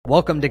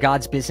Welcome to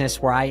God's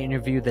Business, where I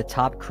interview the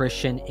top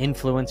Christian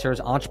influencers,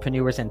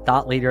 entrepreneurs, and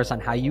thought leaders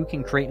on how you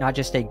can create not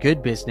just a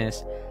good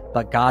business,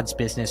 but God's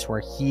business,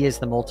 where He is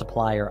the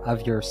multiplier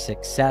of your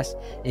success.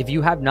 If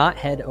you have not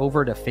head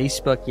over to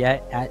Facebook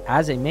yet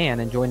as a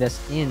man and joined us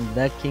in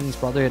the King's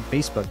Brotherhood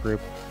Facebook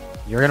group,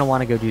 you're going to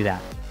want to go do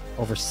that.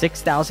 Over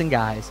 6,000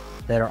 guys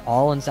that are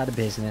all inside of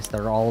business.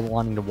 They're all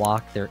wanting to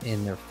walk their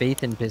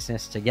faith in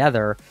business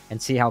together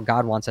and see how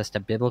God wants us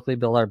to biblically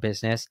build our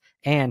business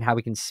and how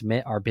we can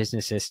submit our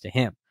businesses to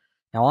Him.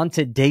 Now, on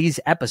today's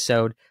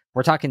episode,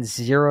 we're talking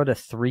 0 to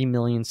 3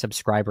 million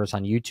subscribers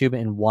on YouTube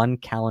in one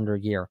calendar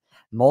year,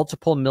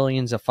 multiple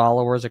millions of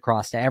followers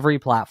across every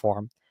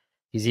platform.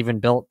 He's even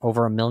built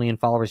over 1 million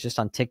followers just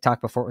on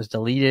TikTok before it was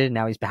deleted.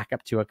 Now he's back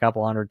up to a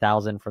couple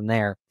 100,000 from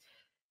there.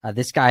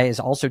 This guy has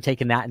also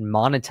taken that and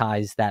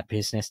monetized that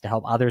business to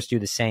help others do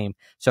the same.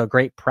 So a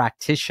great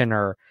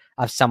practitioner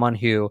of someone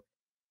who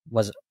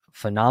was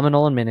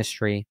phenomenal in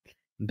ministry,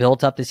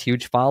 built up this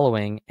huge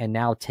following, and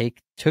now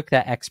took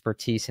that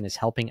expertise and is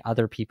helping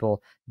other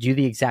people do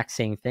the exact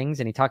same things.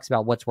 And he talks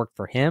about what's worked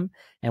for him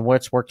and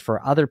what's worked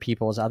for other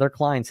people, as other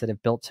clients that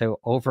have built to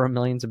over 1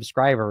 million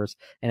subscribers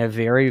in a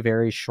very,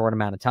 very short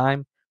amount of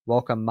time.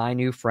 Welcome my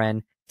new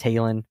friend,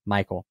 Taylan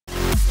Michael.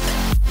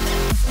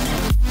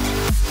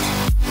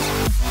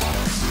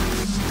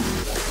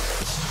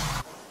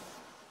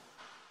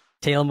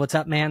 Taylan, what's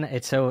up, man?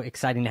 It's so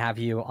exciting to have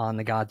you on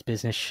the God's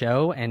Business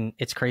show. And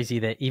it's crazy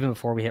that even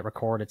before we hit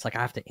record, it's like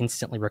I have to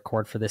instantly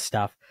record for this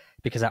stuff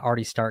because I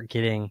already start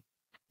getting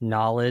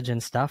knowledge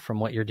and stuff from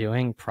what you're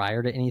doing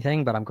prior to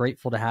anything. But I'm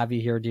grateful to have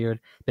you here, dude.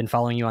 Been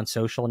following you on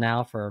social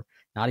now for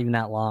not even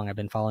that long. I've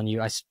been following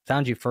you. I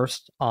found you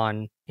first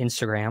on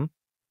Instagram,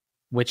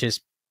 which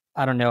is,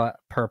 I don't know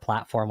per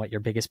platform what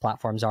your biggest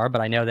platforms are,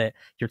 but I know that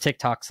your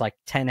TikTok's like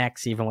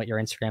 10x even what your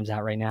Instagram's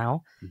at right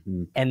now.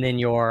 Mm-hmm. And then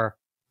your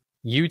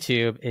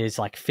YouTube is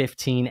like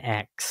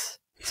 15x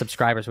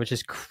subscribers, which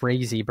is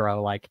crazy,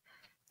 bro. Like,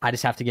 I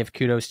just have to give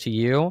kudos to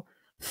you.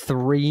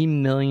 3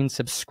 million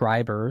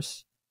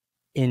subscribers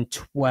in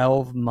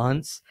 12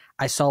 months.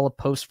 I saw a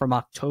post from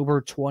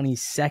October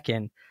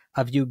 22nd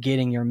of you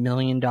getting your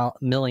 $1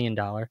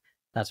 million.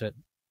 That's what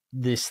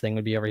this thing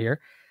would be over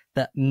here.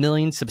 The 1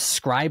 million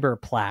subscriber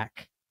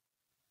plaque.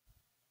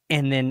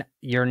 And then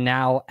you're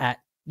now at,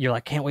 you're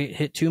like, can't wait to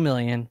hit 2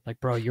 million. Like,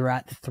 bro, you're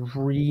at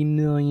 3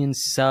 million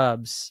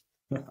subs.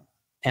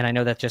 And I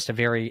know that's just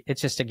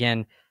it's just,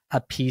 again, a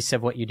piece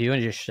of what you do,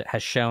 and it just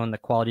has shown the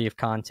quality of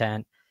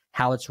content,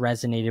 how it's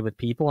resonated with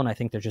people. And I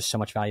think there's just so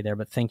much value there,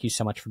 but thank you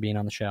so much for being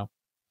on the show.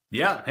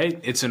 Yeah. Hey,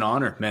 it's an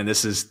honor, man.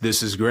 This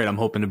is great. I'm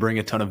hoping to bring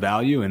a ton of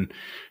value, and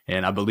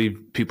I believe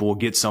people will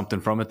get something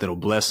from it that'll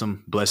bless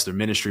them, bless their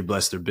ministry,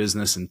 bless their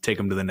business, and take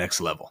them to the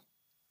next level.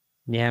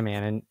 Yeah,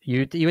 man. And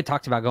you had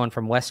talked about going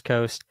from West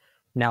Coast,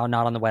 now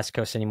not on the West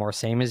Coast anymore,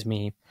 same as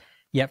me.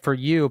 Yet for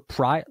you,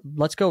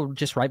 let's go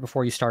just right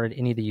before you started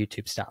any of the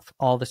YouTube stuff,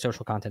 all the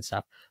social content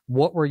stuff.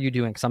 What were you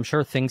doing? Because I'm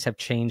sure things have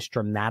changed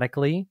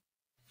dramatically,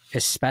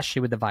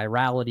 especially with the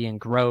virality and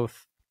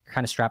growth. You're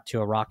kind of strapped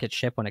to a rocket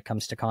ship when it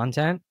comes to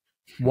content.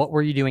 What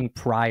were you doing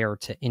prior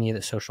to any of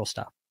the social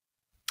stuff?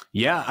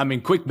 Yeah, I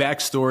mean, quick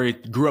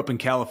backstory. Grew up in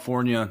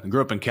California,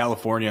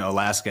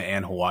 Alaska,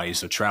 and Hawaii.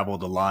 So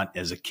traveled a lot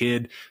as a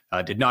kid.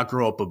 Did not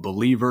grow up a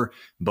believer,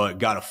 but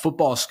got a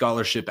football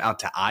scholarship out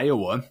to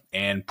Iowa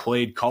and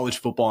played college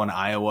football in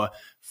Iowa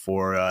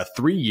for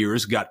 3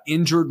 years. Got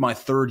injured my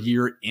third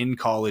year in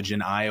college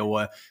in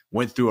Iowa.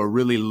 Went through a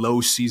really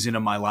low season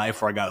of my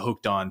life where I got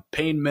hooked on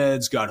pain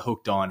meds, got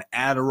hooked on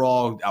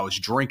Adderall. I was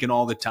drinking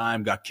all the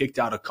time, got kicked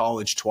out of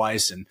college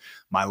twice, and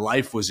my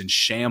life was in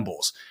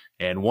shambles.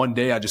 And one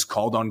day I just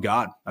called on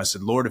God. I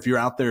said, Lord, if you're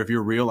out there, if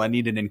you're real, I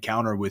need an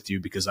encounter with you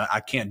because I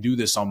can't do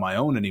this on my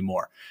own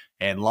anymore.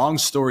 And long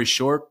story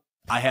short,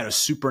 I had a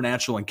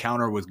supernatural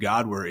encounter with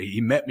God where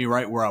He met me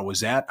right where I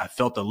was at. I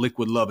felt the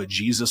liquid love of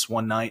Jesus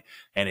one night,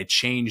 and it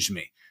changed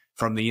me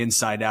from the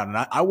inside out. And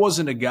I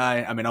wasn't a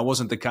guy, I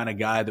wasn't the kind of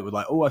guy that would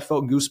like, oh, I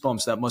felt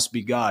goosebumps, that must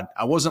be God.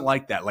 I wasn't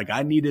like that. Like,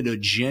 I needed a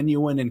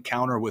genuine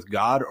encounter with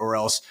God, or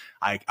else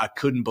I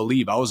couldn't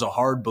believe. I was a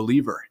hard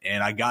believer,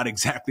 and I got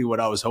exactly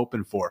what I was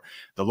hoping for.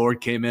 The Lord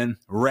came in,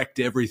 wrecked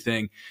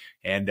everything,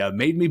 and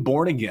made me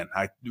born again.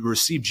 I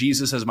received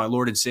Jesus as my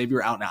Lord and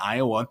Savior out in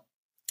Iowa,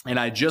 and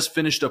I just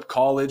finished up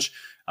college,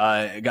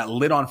 got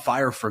lit on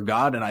fire for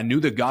God, and I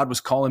knew that God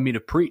was calling me to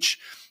preach.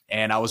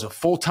 And I was a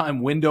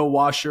full-time window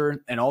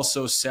washer and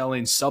also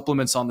selling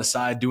supplements on the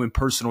side, doing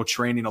personal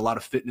training, a lot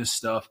of fitness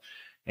stuff,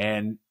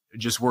 and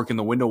just working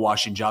the window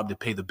washing job to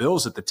pay the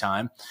bills at the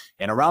time.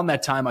 And around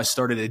that time, I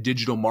started a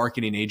digital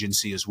marketing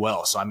agency as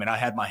well. So, I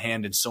had my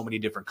hand in so many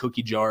different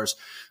cookie jars.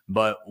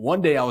 But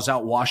one day I was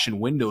out washing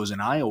windows in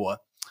Iowa,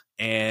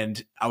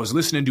 and I was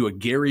listening to a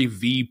Gary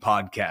V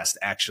podcast,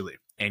 actually.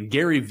 And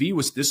Gary V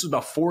this was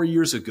about 4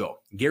 years ago.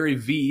 Gary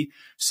V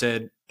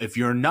said, if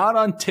you're not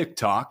on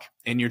TikTok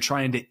and you're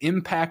trying to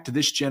impact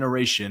this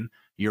generation,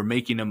 you're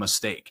making a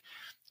mistake.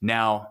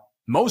 Now,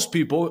 most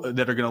people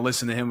that are going to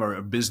listen to him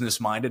are business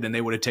minded, and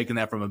they would have taken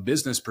that from a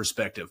business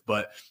perspective.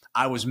 But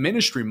I was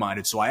ministry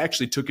minded. So I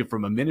actually took it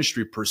from a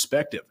ministry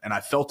perspective, and I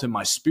felt in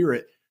my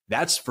spirit,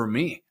 that's for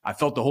me. I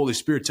felt the Holy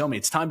Spirit tell me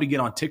it's time to get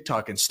on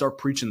TikTok and start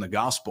preaching the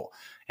gospel.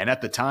 And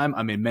at the time,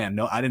 I mean, man,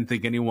 no, I didn't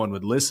think anyone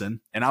would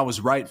listen. And I was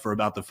right for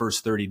about the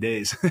first 30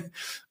 days.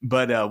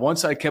 But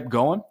once I kept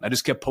going, I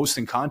just kept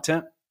posting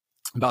content.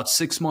 About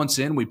 6 months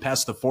in, we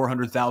passed the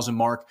 400,000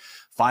 mark,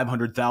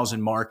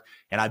 500,000 mark.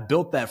 And I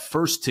built that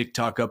first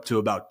TikTok up to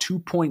about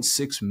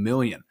 2.6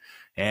 million.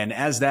 And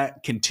as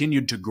that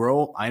continued to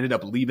grow, I ended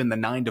up leaving the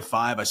 9 to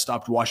 5. I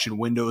stopped washing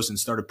windows and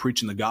started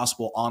preaching the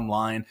gospel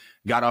online,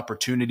 got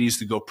opportunities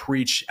to go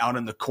preach out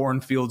in the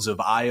cornfields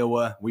of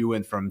Iowa. We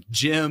went from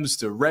gyms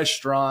to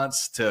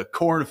restaurants to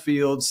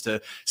cornfields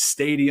to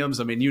stadiums.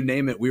 I mean, you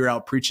name it, we were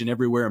out preaching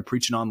everywhere and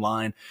preaching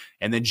online.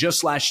 And then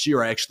just last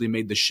year, I actually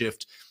made the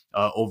shift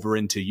over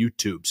into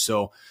YouTube.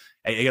 So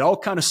it all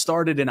kind of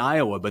started in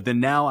Iowa, but then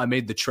now I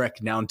made the trek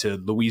down to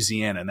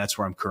Louisiana, and that's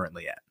where I'm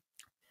currently at.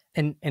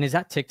 And is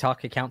that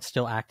TikTok account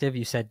still active?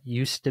 You said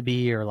used to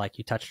be, or like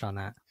you touched on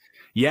that?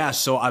 Yeah.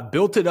 So I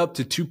built it up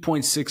to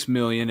 2.6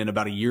 million in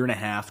about a year and a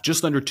half,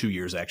 just under 2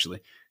 years, actually.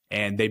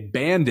 And they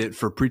banned it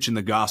for preaching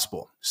the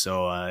gospel.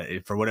 So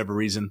for whatever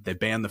reason, they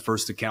banned the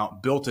first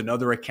account, built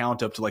another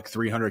account up to like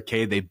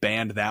 300K. They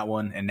banned that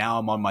one. And now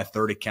I'm on my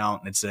third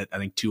account, and it's at, I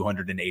think,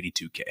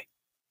 282K.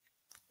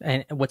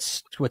 And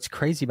what's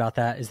crazy about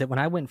that is that when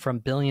I went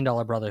from $1 billion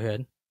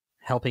Brotherhood,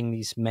 helping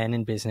these men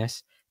in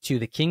business, to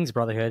the King's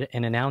Brotherhood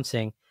and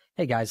announcing,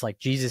 hey guys, like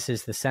Jesus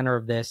is the center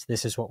of this.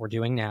 This is what we're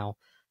doing now.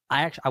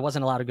 I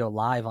wasn't allowed to go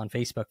live on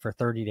Facebook for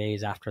 30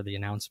 days after the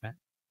announcement.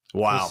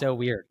 Wow. It was so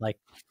weird. Like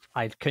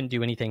I couldn't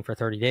do anything for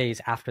 30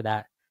 days after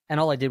that. And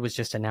all I did was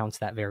just announce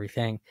that very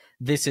thing.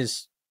 This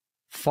is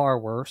far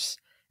worse.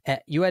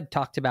 You had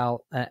talked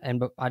about,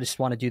 and I just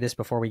want to do this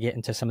before we get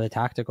into some of the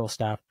tactical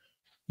stuff.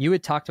 You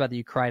had talked about that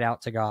you cried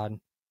out to God.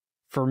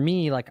 For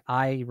me, like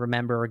I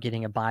remember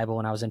getting a Bible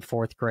when I was in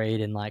 4th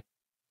grade and like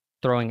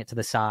throwing it to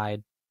the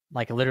side,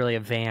 like literally a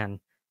van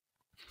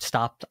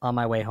stopped on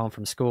my way home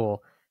from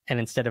school. And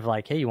instead of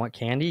like, hey, you want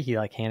candy? He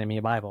like handed me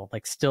a Bible,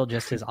 like still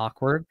just as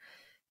awkward.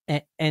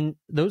 And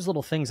those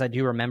little things I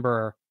do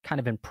remember kind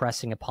of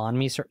impressing upon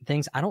me certain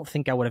things. I don't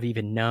think I would have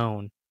even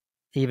known,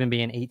 even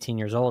being 18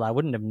 years old, I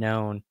wouldn't have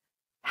known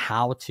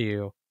how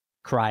to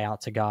cry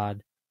out to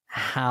God,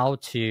 how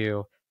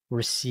to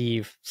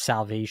receive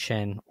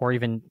salvation, or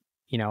even,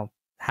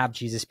 have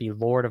Jesus be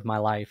Lord of my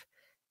life.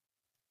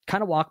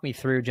 Kind of walk me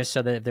through, just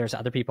so that if there's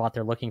other people out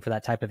there looking for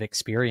that type of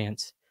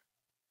experience,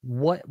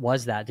 what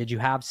was that? Did you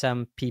have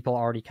some people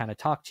already kind of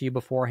talk to you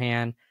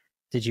beforehand?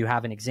 Did you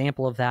have an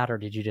example of that? Or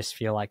did you just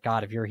feel like,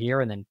 God, if you're here,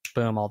 and then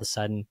boom, all of a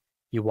sudden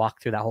you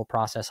walk through that whole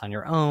process on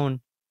your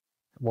own?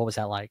 What was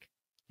that like?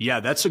 Yeah,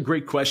 that's a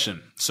great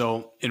question.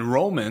 So in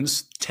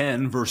Romans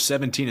 10, verse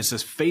 17, it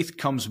says, faith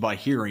comes by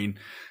hearing,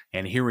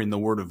 and hearing the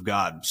word of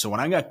God. So when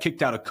I got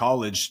kicked out of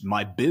college,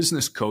 my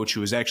business coach, who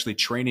was actually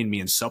training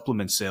me in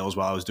supplement sales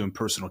while I was doing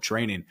personal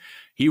training,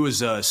 he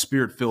was a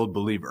spirit-filled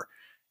believer.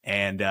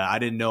 And I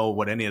didn't know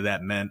what any of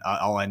that meant.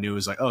 All I knew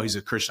was like, oh, he's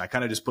a Christian. I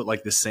kind of just put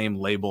like the same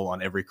label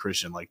on every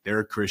Christian. Like they're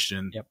a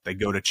Christian. Yep. They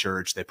go to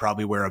church. They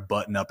probably wear a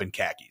button up and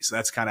khakis.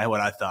 That's kind of what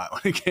I thought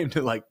when it came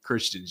to like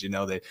Christians.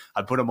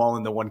 I put them all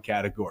into one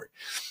category.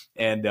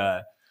 And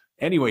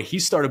anyway, he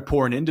started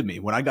pouring into me.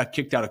 When I got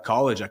kicked out of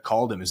college, I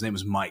called him. His name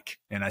was Mike.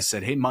 And I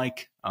said, hey,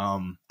 Mike,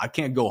 I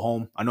can't go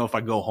home. I know if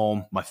I go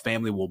home, my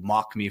family will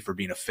mock me for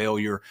being a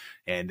failure.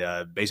 And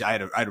basically,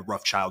 I had a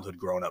rough childhood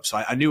growing up. So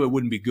I knew it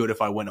wouldn't be good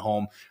if I went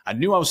home. I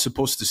knew I was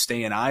supposed to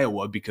stay in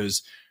Iowa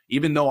because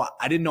even though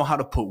I didn't know how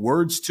to put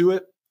words to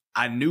it,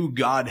 I knew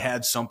God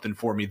had something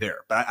for me there.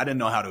 But I didn't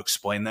know how to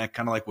explain that,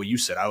 kind of like what you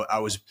said. I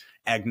was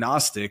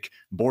agnostic,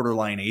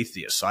 borderline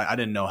atheist. So I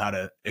didn't know how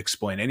to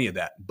explain any of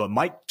that. But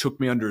Mike took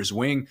me under his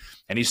wing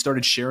and he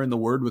started sharing the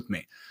word with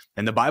me.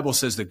 And the Bible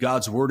says that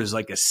God's word is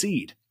like a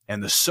seed,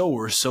 and the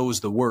sower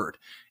sows the word.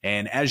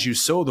 And as you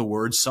sow the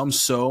word, some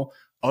sow,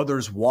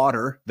 others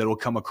water that will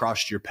come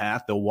across your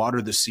path. They'll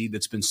water the seed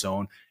that's been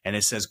sown. And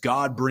it says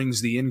God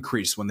brings the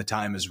increase when the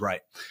time is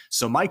right.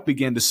 So Mike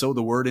began to sow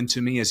the word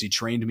into me as he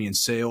trained me in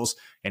sales,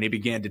 and he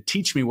began to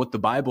teach me what the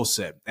Bible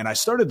said. And I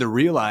started to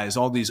realize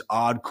all these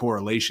odd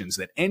correlations,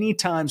 that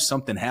anytime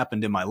something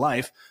happened in my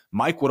life,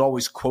 Mike would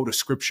always quote a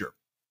scripture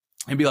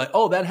and be like,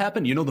 oh, that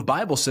happened. The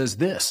Bible says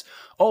this.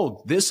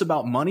 Oh, this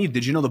about money.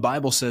 Did you know the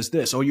Bible says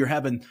this? Oh, you're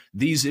having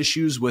these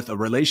issues with a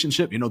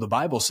relationship. The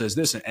Bible says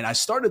this. And I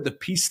started to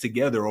piece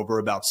together over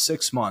about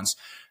 6 months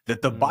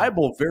that the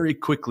Bible very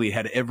quickly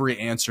had every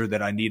answer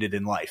that I needed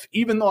in life.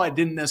 Even though I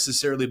didn't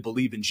necessarily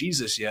believe in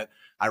Jesus yet,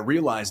 I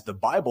realized the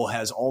Bible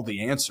has all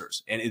the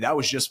answers. And that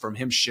was just from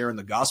him sharing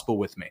the gospel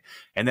with me.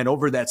 And then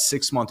over that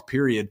 6-month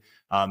period,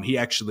 he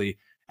actually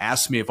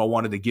asked me if I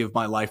wanted to give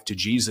my life to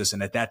Jesus.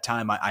 And at that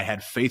time, I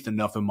had faith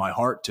enough in my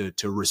heart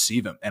to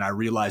receive him. And I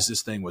realized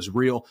this thing was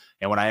real.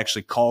 And when I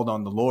actually called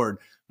on the Lord,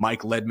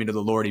 Mike led me to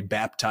the Lord. He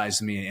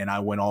baptized me, and I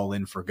went all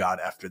in for God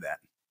after that.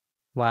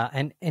 Wow.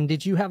 And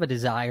did you have a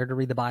desire to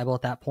read the Bible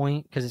at that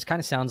point? Because it kind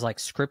of sounds like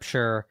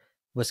scripture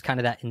was kind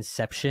of that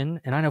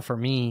inception. And I know for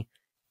me,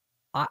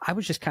 I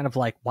was just kind of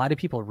like, why do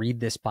people read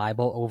this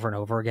Bible over and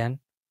over again?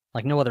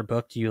 Like no other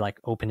book do you like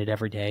open it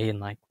every day and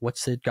like,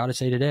 what's it got to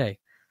say today?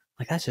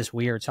 Like that's just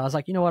weird. So I was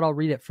like, you know what? I'll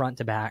read it front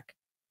to back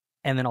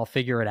and then I'll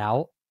figure it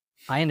out.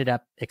 I ended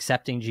up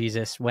accepting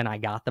Jesus when I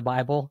got the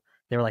Bible.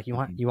 They were like, you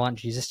want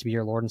Jesus to be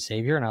your Lord and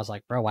Savior? And I was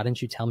like, bro, why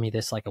didn't you tell me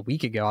this like a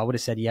week ago? I would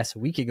have said yes a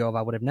week ago if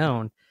I would have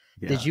known.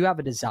 Yeah. Did you have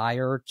a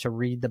desire to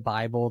read the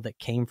Bible that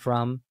came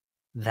from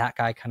that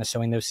guy kind of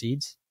sowing those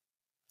seeds?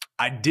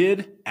 I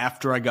did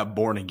after I got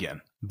born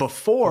again.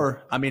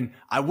 Before, I mean,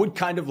 I would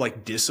kind of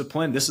like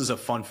discipline. This is a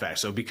fun fact.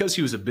 So because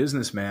he was a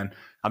businessman,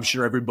 I'm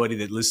sure everybody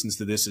that listens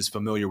to this is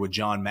familiar with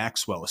John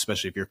Maxwell,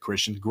 especially if you're a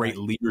Christian. Great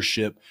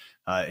leadership.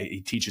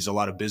 He teaches a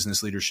lot of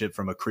business leadership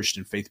from a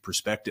Christian faith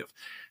perspective.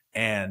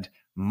 And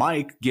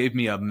Mike gave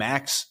me a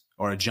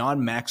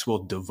John Maxwell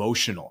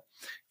devotional.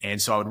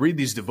 And so I would read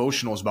these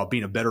devotionals about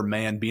being a better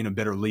man, being a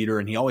better leader.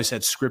 And he always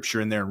had scripture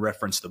in there and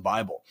referenced the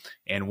Bible.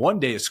 And one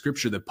day a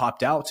scripture that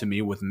popped out to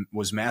me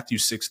was Matthew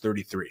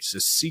 6:33. It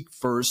says, seek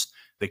first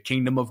the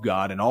kingdom of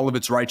God and all of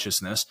its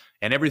righteousness,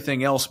 and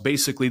everything else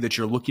basically that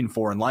you're looking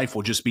for in life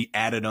will just be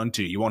added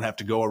unto you. You won't have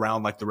to go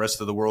around like the rest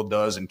of the world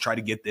does and try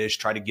to get this,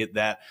 try to get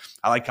that.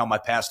 I like how my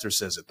pastor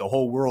says it. The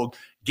whole world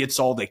gets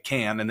all they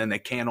can, and then they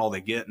can all they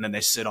get, and then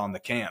they sit on the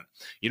can.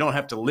 You don't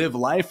have to live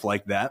life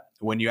like that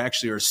when you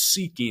actually are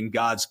seeking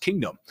God's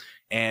kingdom.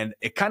 And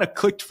it kind of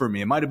clicked for me.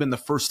 It might have been the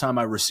first time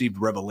I received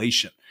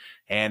revelation.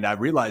 And I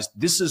realized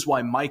this is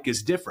why Mike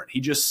is different. He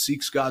just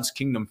seeks God's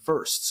kingdom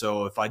first.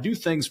 So if I do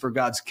things for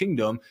God's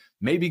kingdom,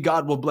 maybe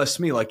God will bless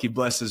me like he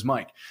blesses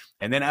Mike.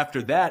 And then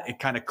after that, it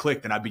kind of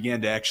clicked and I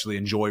began to actually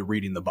enjoy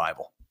reading the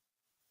Bible.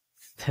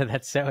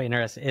 That's so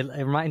interesting.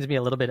 It reminds me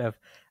a little bit of,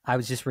 I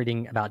was just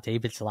reading about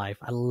David's life.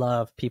 I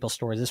love people's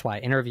stories. This is why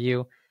I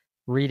interview.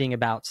 Reading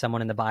about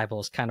someone in the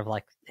Bible is kind of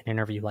like an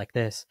interview like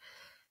this.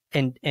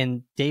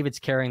 And David's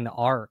carrying the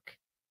ark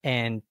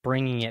and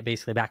bringing it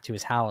basically back to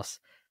his house.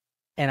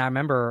 And I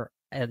remember,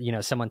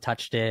 someone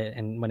touched it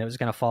and when it was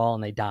going to fall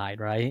and they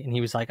died, right? And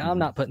he was like, I'm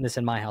not putting this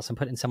in my house. I'm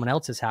putting it in someone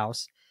else's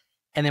house.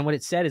 And then what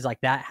it said is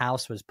like that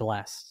house was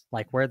blessed,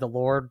 like where the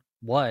Lord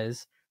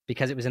was,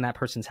 because it was in that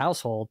person's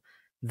household,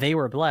 they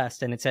were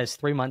blessed. And it says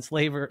 3 months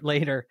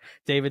later,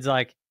 David's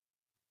like,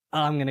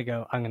 I'm going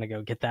to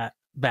go get that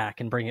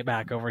back and bring it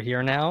back over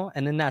here now.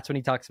 And then that's when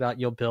he talks about,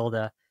 you'll build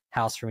a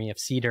house for me of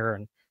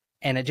cedar.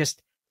 And it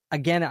just,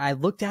 again, I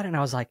looked at it and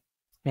I was like,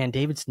 man,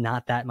 David's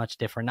not that much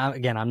different. Now,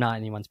 again, I'm not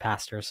anyone's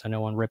pastor, so no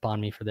one rip on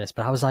me for this,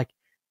 but I was like,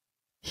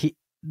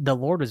 the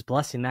Lord was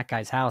blessing that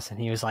guy's house. And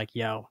he was like,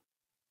 yo,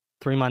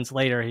 3 months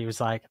later, he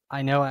was like,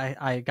 I know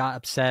I got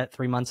upset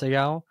 3 months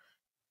ago,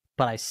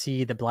 but I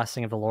see the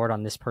blessing of the Lord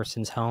on this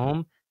person's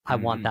home. I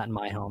want that in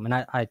my home. And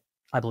I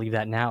believe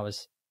that now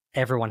is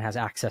everyone has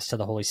access to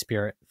the Holy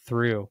Spirit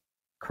through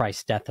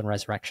Christ's death and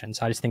resurrection.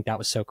 So I just think that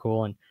was so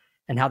cool.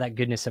 And how that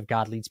goodness of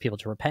God leads people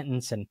to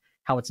repentance and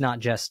how it's not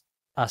just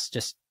us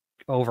just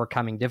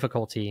overcoming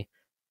difficulty,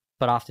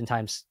 but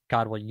oftentimes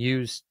God will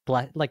use,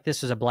 like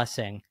this is a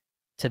blessing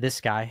to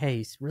this guy. Hey,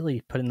 he's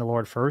really putting the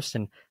Lord first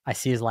and I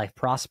see his life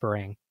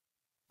prospering.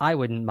 I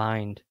wouldn't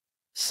mind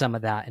some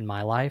of that in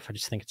my life. I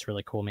just think it's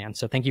really cool, man.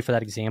 So thank you for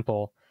that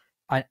example.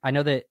 I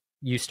know that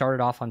you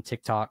started off on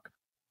TikTok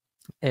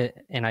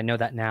and I know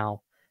that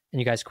now, and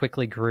you guys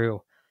quickly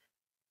grew.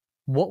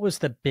 What was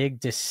the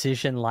big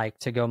decision like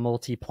to go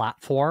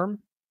multi-platform?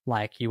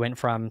 Like you went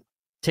from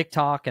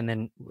TikTok and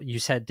then you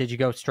said, did you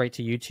go straight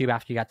to YouTube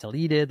after you got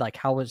deleted? Like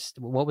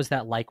what was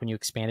that like when you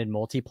expanded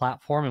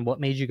multi-platform, and what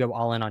made you go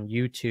all in on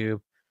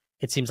YouTube?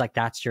 It seems like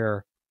that's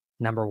your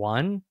number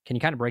one. Can you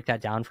kind of break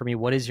that down for me?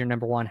 What is your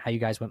number one? How you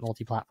guys went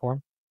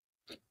multi-platform?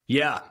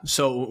 Yeah.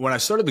 So when I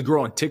started to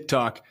grow on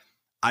TikTok,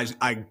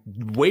 I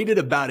waited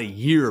about a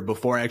year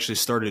before I actually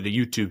started a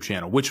YouTube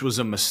channel, which was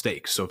a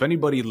mistake. So if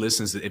anybody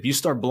listens, if you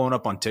start blowing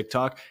up on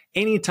TikTok,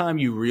 anytime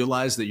you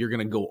realize that you're going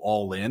to go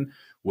all in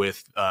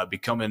with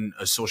becoming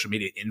a social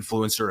media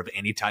influencer of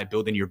any type,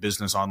 building your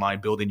business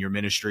online, building your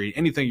ministry,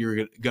 anything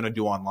you're going to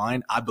do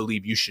online, I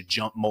believe you should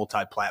jump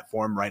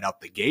multi-platform right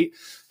out the gate.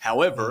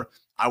 However,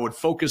 I would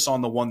focus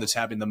on the one that's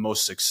having the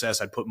most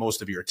success. I'd put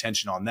most of your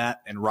attention on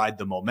that and ride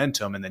the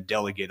momentum and then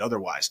delegate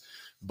otherwise.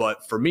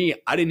 But for me,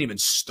 I didn't even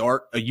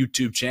start a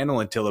YouTube channel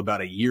until about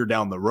a year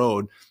down the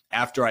road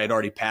after I had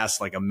already passed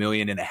like 1.5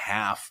 million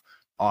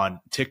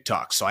on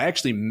TikTok. So I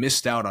actually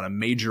missed out on a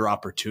major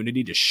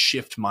opportunity to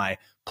shift my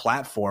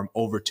platform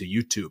over to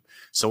YouTube.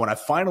 So when I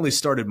finally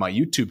started my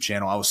YouTube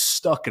channel, I was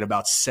stuck at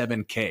about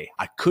 7K.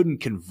 I couldn't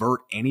convert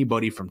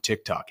anybody from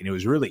TikTok, and it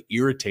was really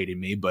irritating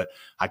me, but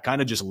I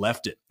kind of just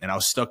left it. And I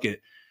was stuck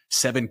at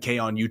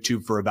 7K on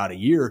YouTube for about a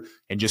year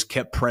and just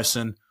kept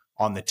pressing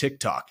on the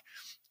TikTok.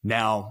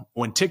 Now,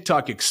 when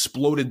TikTok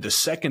exploded the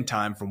second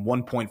time from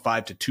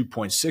 1.5 to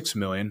 2.6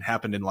 million,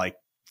 happened in like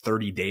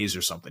 30 days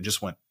or something,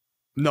 just went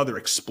another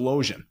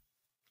explosion.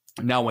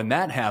 Now, when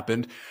that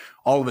happened,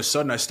 all of a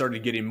sudden I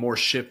started getting more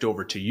shift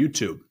over to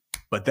YouTube,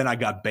 but then I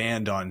got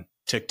banned on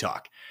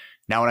TikTok.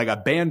 Now, when I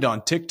got banned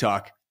on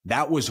TikTok,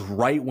 that was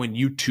right when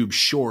YouTube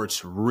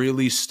Shorts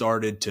really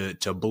started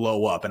to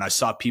blow up. And I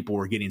saw people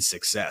were getting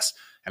success.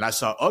 And I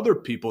saw other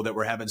people that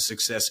were having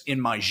success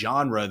in my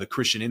genre, the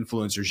Christian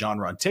influencer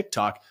genre on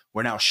TikTok,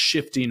 were now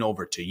shifting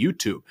over to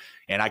YouTube.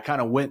 And I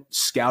kind of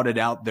scouted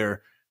out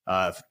their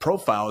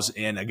profiles,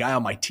 and a guy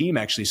on my team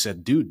actually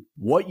said, dude,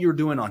 what you're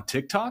doing on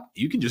TikTok,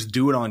 you can just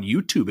do it on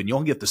YouTube and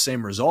you'll get the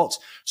same results.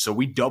 So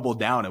we doubled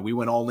down and we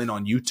went all in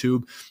on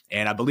YouTube.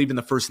 And I believe in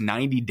the first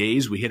 90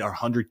 days, we hit our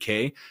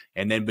 100K.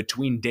 And then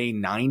between day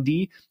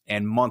 90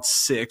 and month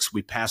 6,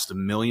 we passed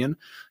 1 million.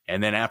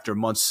 And then after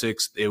month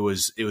 6, it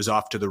was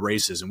off to the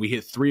races, and we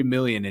hit 3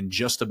 million in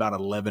just about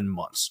 11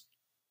 months.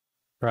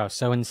 Bro,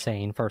 so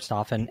insane, first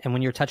off. And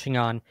when you're touching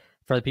on,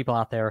 for the people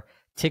out there,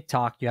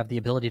 TikTok, you have the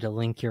ability to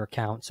link your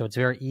account. So it's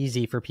very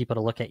easy for people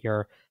to look at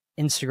your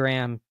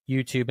Instagram,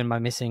 YouTube, and am I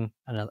missing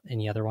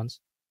any other ones?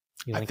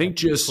 I think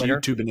just Twitter?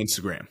 YouTube and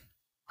Instagram.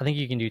 I think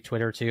you can do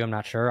Twitter too. I'm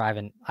not sure. I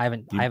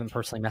haven't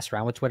personally messed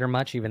around with Twitter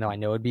much, even though I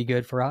know it'd be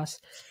good for us.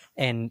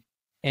 And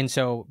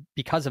so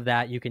because of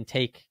that, you can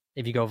take,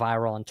 if you go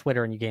viral on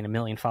Twitter and you gain 1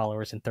 million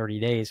followers in 30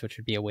 days, which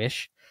would be a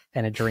wish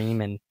and a dream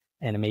and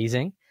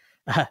amazing,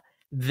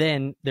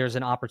 then there's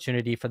an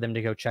opportunity for them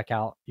to go check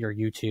out your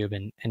YouTube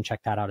and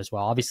check that out as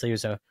well. Obviously, it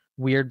was a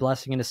weird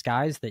blessing in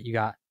disguise that you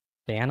got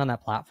banned on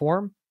that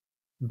platform,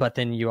 but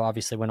then you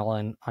obviously went all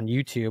in on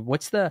YouTube.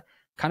 What's the,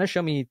 kind of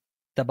show me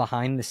the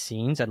behind the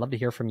scenes? I'd love to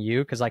hear from you,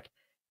 because like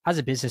as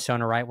a business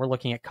owner, right, we're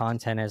looking at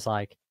content as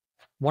like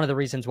one of the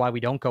reasons why we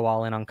don't go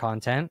all in on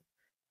content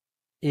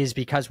is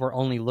because we're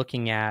only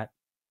looking at,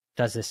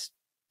 does this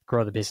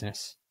grow the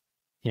business?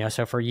 You know,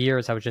 so for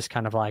years I was just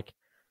kind of like,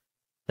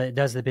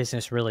 does the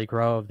business really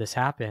grow if this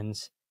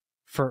happens?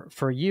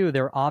 For you,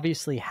 there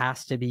obviously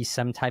has to be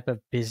some type of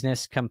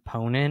business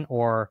component,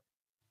 or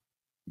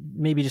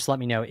maybe just let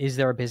me know, is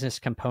there a business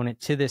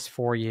component to this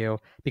for you?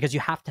 Because you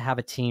have to have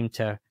a team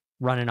to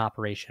run an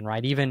operation,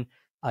 right? Even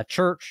a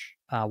church,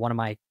 one of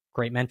my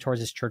great mentors,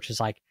 his church is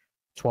like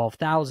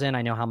 12,000.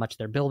 I know how much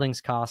their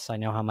buildings cost. I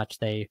know how much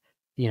they,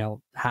 you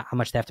know, how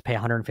much they have to pay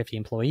 150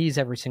 employees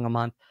every single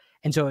month.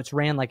 And so it's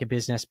ran like a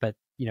business, but,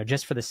 you know,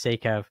 just for the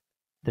sake of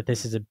that,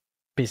 this is a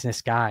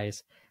business,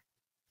 guys,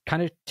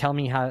 kind of tell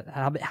me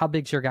how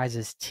big's your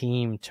guys'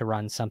 team to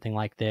run something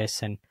like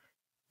this, and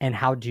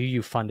how do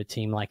you fund a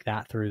team like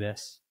that through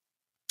this?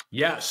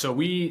 Yeah, so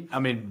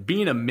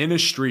being a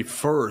ministry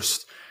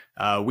first,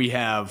 we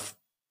have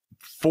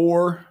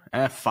 5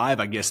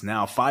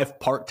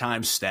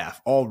 part-time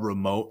staff, all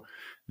remote,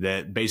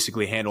 that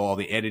basically handle all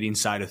the editing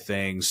side of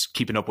things,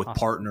 keeping up with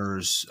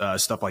partners,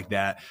 stuff like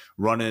that,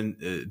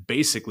 running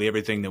basically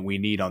everything that we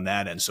need on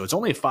that end. So it's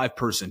only a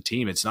 5-person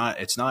team. It's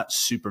not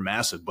super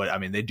massive, but I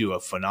mean, they do a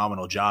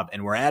phenomenal job,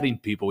 and we're adding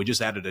people. We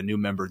just added a new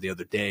member the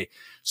other day.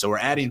 So we're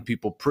adding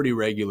people pretty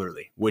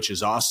regularly, which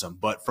is awesome.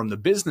 But from the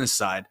business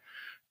side,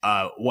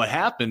 what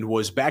happened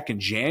was back in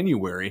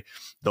January,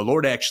 the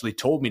Lord actually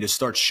told me to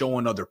start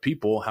showing other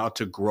people how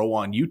to grow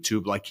on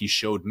YouTube like he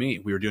showed me.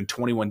 We were doing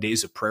 21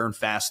 days of prayer and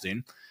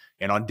fasting.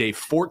 And on day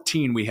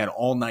 14, we had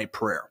all night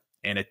prayer.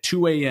 And at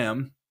 2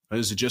 a.m., it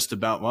was just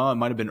about, well, it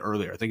might have been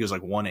earlier. I think it was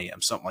like 1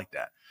 a.m., something like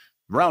that.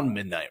 Around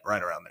midnight,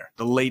 right around there,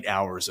 the late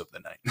hours of the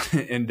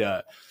night. And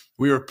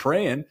we were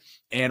praying,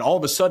 and all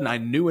of a sudden I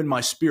knew in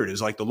my spirit, it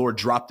was like the Lord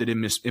dropped it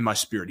in my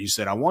spirit. He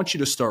said, I want you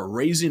to start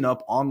raising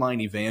up online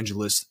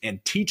evangelists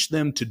and teach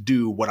them to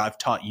do what I've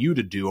taught you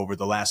to do over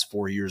the last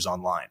 4 years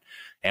online.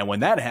 And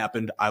when that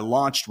happened, I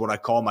launched what I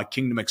call my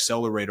Kingdom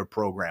Accelerator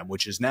program,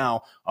 which is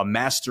now a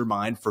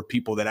mastermind for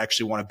people that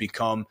actually want to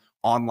become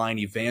online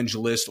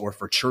evangelists, or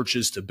for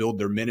churches to build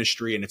their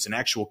ministry. And it's an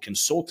actual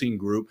consulting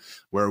group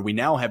where we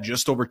now have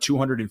just over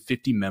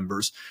 250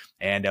 members.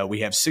 And we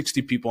have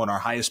 60 people in our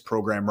highest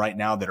program right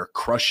now that are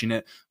crushing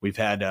it. We've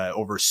had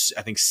over,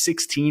 I think,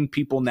 16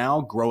 people now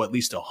grow at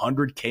least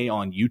 100K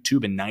on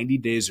YouTube in 90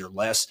 days or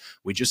less.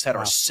 We just had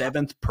our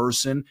 7th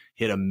person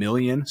hit 1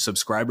 million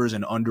subscribers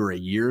in under a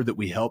year that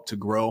we helped to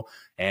grow.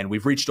 And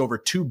we've reached over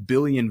 2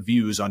 billion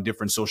views on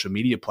different social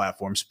media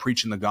platforms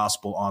preaching the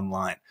gospel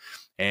online.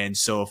 And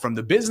so from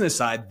the business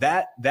side,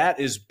 that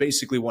is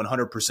basically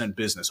 100%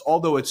 business.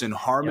 Although it's in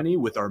harmony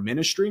with our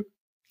ministry,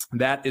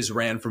 that is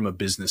ran from a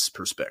business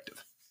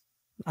perspective.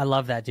 I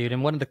love that, dude.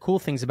 And one of the cool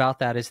things about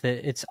that is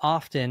that it's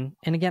often,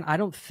 and again, I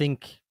don't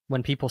think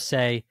when people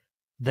say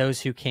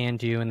those who can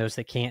do and those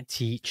that can't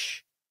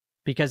teach,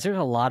 because there's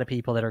a lot of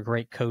people that are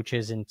great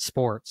coaches in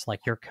sports,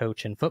 like your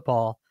coach in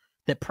football,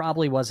 that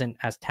probably wasn't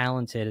as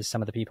talented as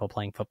some of the people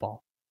playing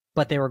football,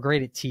 but they were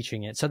great at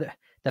teaching it. So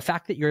the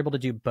fact that you're able to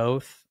do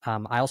both,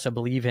 I also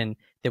believe in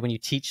that when you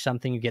teach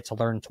something, you get to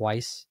learn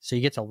twice. So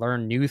you get to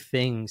learn new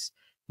things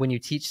when you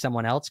teach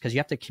someone else, because you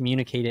have to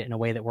communicate it in a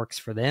way that works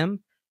for them.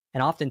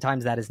 And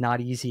oftentimes that is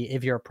not easy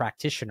if you're a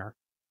practitioner.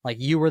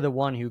 Like you were the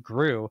one who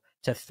grew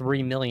to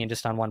 3 million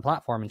just on one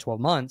platform in 12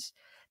 months.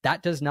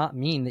 That does not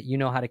mean that you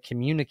know how to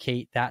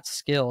communicate that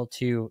skill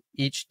to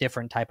each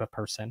different type of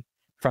person,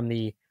 from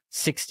the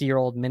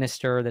 60-year-old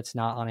minister that's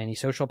not on any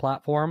social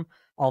platform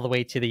all the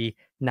way to the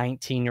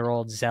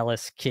 19-year-old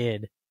zealous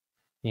kid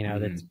you know,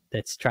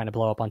 that's trying to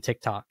blow up on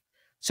TikTok.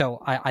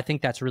 So I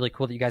think that's really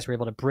cool that you guys were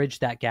able to bridge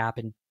that gap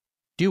and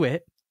do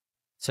it.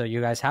 So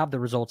you guys have the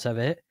results of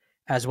it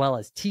as well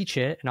as teach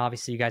it. And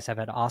obviously you guys have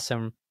had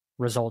awesome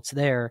results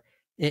there.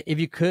 If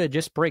you could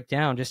just break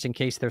down, just in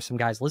case there's some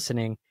guys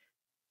listening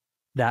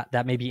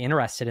that may be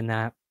interested in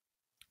that,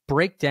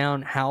 break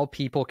down how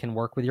people can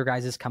work with your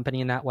guys' company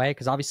in that way.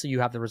 Because obviously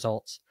you have the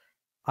results.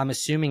 I'm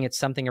assuming it's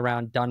something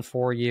around done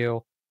for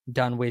you,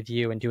 done with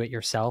you, and do it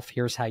yourself.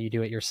 Here's how you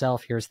do it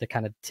yourself. Here's the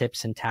kind of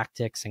tips and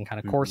tactics and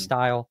kind of course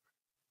style.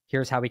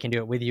 Here's how we can do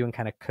it with you and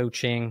kind of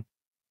coaching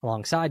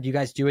alongside. Do you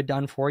guys do it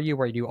done for you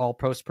where you do all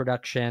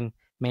post-production,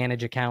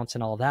 manage accounts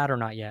and all that, or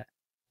not yet?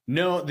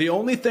 No, the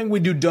only thing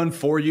we do done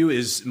for you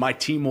is my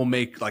team will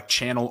make like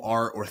channel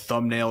art or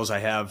thumbnails. I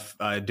have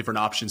different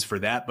options for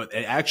that, but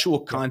actual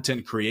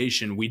content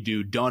creation, we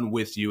do done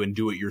with you and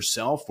do it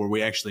yourself, where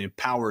we actually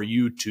empower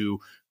you to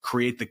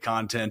create the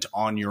content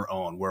on your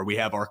own, where we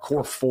have our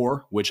core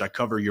 4, which I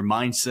cover your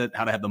mindset,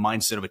 how to have the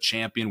mindset of a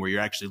champion, where you're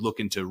actually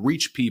looking to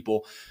reach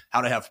people,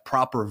 how to have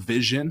proper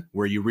vision,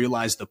 where you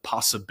realize the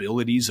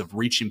possibilities of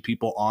reaching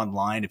people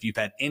online. If you've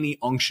had any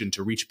unction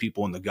to reach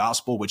people in the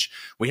gospel, which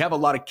we have a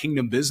lot of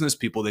kingdom business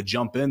people that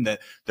jump in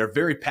that they're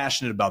very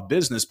passionate about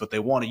business, but they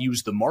want to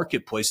use the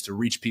marketplace to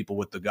reach people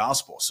with the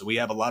gospel. So we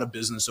have a lot of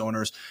business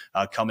owners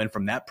come in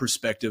from that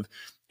perspective.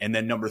 And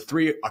then number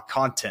 3,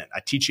 content. I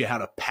teach you how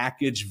to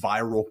package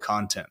viral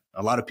content.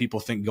 A lot of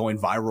people think going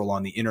viral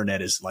on the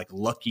internet is like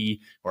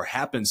lucky or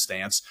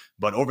happenstance.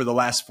 But over the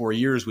last 4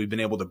 years, we've been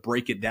able to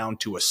break it down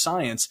to a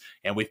science.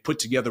 And we've put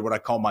together what I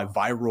call my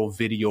viral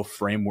video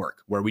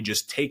framework, where we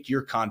just take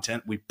your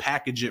content, we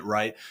package it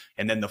right.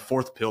 And then the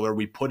 4th pillar,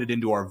 we put it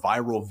into our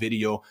viral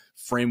video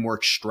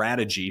framework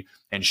strategy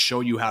and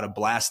show you how to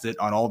blast it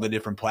on all the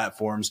different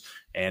platforms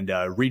and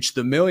reach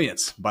the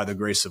millions by the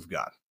grace of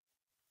God.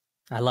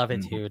 I love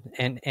it, dude.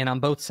 And on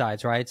both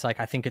sides, right? It's like,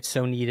 I think it's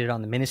so needed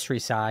on the ministry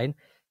side.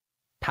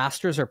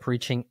 Pastors are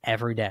preaching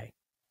every day,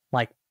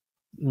 like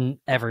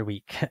every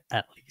week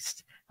at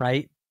least,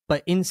 right?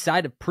 But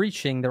inside of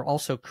preaching, they're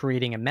also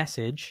creating a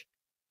message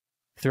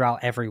throughout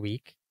every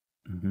week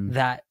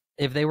that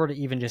if they were to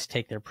even just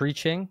take their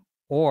preaching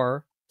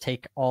or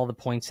take all the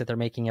points that they're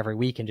making every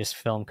week and just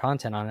film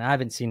content on it. I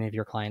haven't seen any of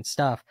your clients'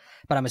 stuff,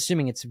 but I'm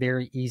assuming it's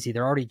very easy.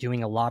 They're already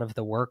doing a lot of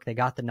the work. They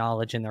got the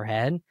knowledge in their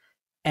head.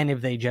 And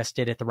if they just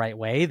did it the right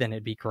way, then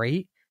it'd be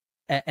great.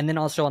 And then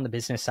also on the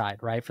business side,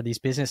 right? For these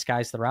business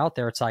guys that are out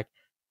there, it's like,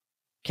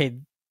 okay,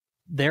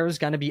 there's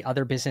going to be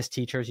other business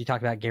teachers. You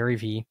talk about Gary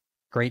Vee,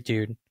 great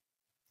dude.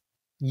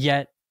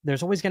 Yet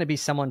there's always going to be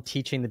someone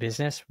teaching the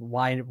business.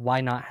 Why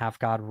not have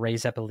God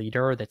raise up a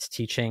leader that's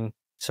teaching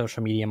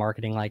social media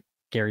marketing like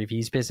Gary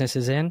Vee's business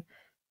is in,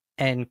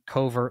 and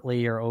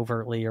covertly or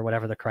overtly or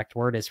whatever the correct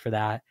word is for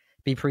that,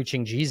 be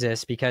preaching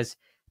Jesus, because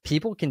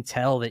people can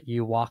tell that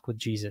you walk with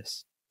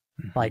Jesus.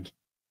 Like,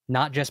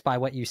 not just by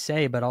what you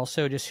say, but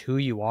also just who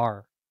you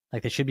are.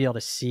 Like, they should be able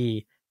to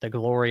see the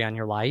glory on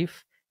your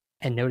life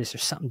and notice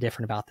there's something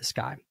different about this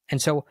guy. And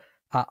so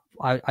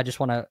I just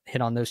want to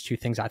hit on those 2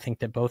 things. I think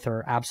that both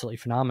are absolutely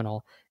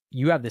phenomenal.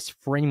 You have this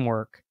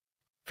framework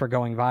for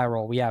going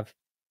viral. We have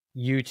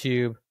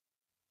YouTube,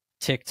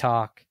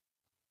 TikTok,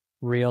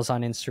 Reels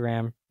on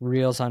Instagram,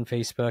 Reels on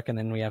Facebook, and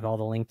then we have all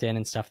the LinkedIn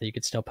and stuff that you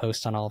could still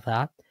post on all of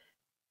that.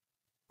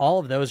 All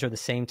of those are the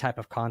same type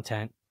of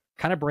content.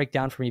 Kind of break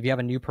down for me, if you have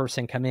a new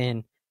person come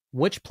in,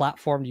 which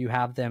platform do you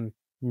have them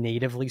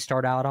natively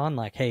start out on?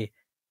 Like, hey,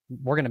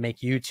 we're going to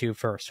make YouTube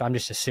first. So I'm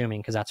just assuming,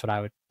 because that's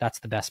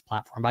the best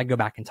platform. If I go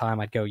back in time,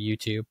 I'd go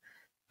YouTube.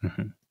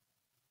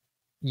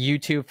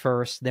 YouTube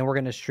first, then we're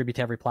going to distribute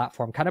to every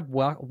platform. Kind of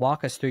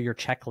walk us through your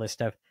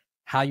checklist of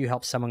how you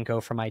help someone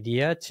go from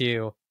idea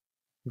to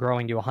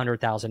growing to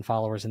 100,000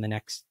 followers in the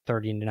next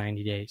 30 to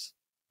 90 days.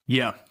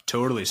 Yeah,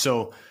 totally.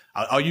 So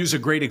I'll use a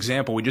great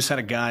example. We just had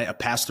a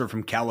pastor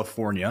from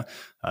California.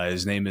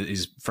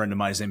 His friend of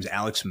mine, his name is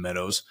Alex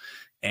Meadows,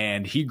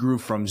 and he grew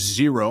from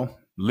zero,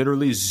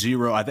 literally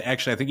zero. I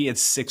think he had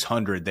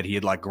 600 that he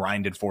had like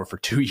grinded for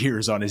 2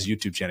 years on his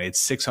YouTube channel. He had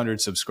 600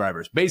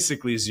 subscribers,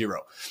 basically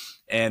zero.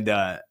 And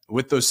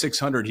with those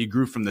 600, he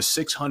grew from the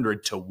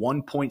 600 to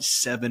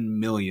 1.7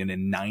 million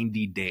in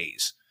 90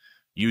 days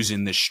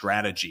using this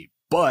strategy.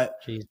 But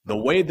the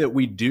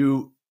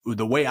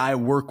way I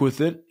work with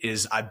it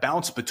is I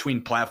bounce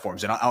between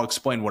platforms, and I'll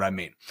explain what I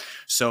mean.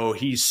 So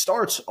he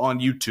starts on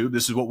YouTube.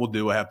 This is what we'll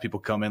do. I have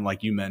people come in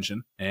like you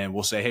mentioned, and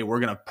we'll say, hey,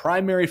 we're going to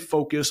primary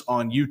focus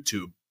on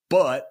YouTube.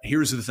 But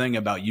here's the thing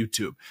about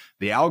YouTube.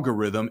 The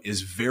algorithm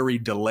is very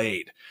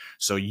delayed.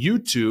 So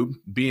YouTube,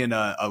 being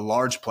a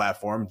large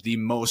platform, the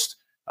most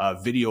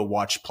video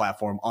watch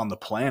platform on the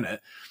planet,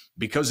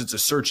 because it's a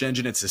search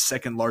engine, it's the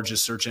second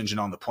largest search engine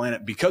on the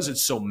planet. Because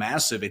it's so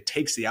massive, it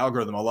takes the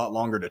algorithm a lot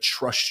longer to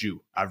trust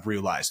you, I've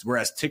realized.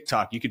 Whereas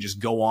TikTok, you could just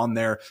go on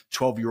there,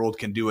 12-year-old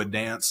can do a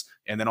dance,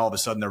 and then all of a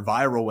sudden they're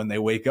viral when they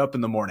wake up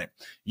in the morning.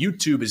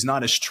 YouTube is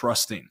not as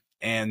trusting.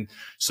 And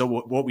so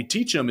what we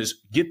teach them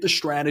is get the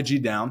strategy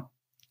down.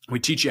 We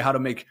teach you how to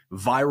make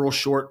viral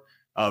short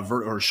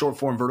or short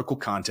form vertical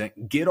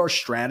content, get our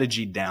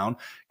strategy down,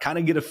 kind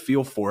of get a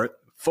feel for it,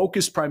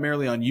 focus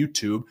primarily on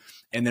YouTube.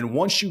 And then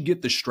once you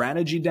get the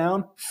strategy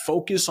down,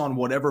 focus on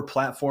whatever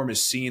platform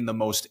is seeing the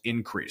most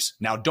increase.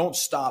 Now, don't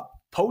stop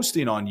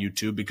posting on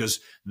YouTube, because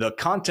the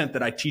content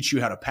that I teach you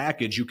how to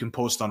package, you can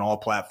post on all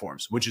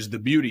platforms, which is the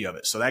beauty of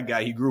it. So that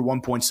guy, he grew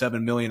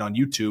 1.7 million on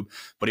YouTube,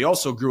 but he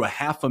also grew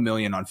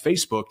 500,000 on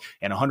Facebook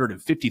and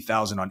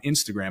 150,000 on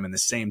Instagram in the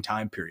same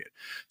time period.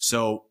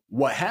 So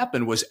what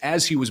happened was,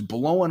 as he was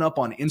blowing up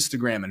on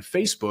Instagram and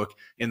Facebook,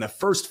 in the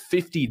first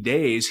 50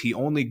 days, he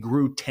only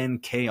grew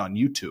 10K on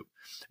YouTube.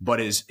 But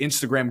his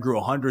Instagram grew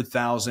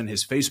 100,000.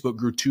 His Facebook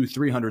grew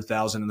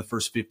 300,000 in the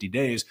first 50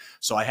 days.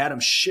 So I had him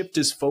shift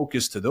his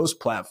focus to those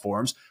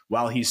platforms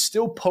while he's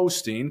still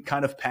posting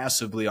kind of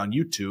passively on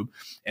YouTube.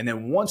 And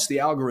then once the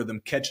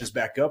algorithm catches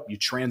back up, you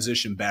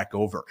transition back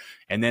over.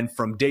 And then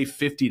from day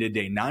 50 to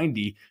day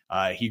 90,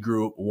 he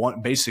grew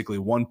basically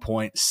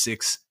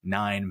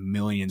 1.69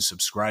 million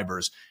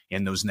subscribers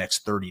in those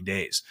next 30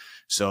 days.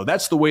 So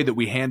that's the way that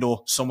we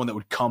handle someone that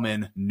would come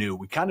in new.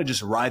 We kind of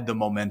just ride the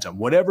momentum.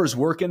 Whatever's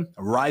working,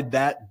 ride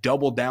that,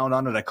 double down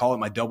on it. I call it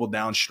my double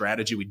down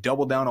strategy. We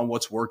double down on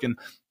what's working.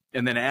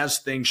 And then as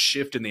things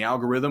shift in the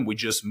algorithm, we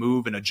just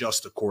move and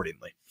adjust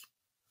accordingly.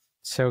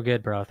 So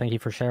good, bro. Thank you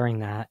for sharing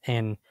that.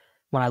 And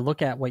when I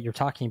look at what you're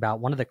talking about,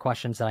 one of the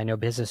questions that I know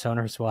business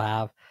owners will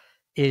have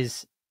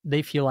is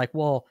they feel like,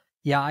 well,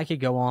 yeah, I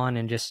could go on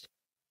and just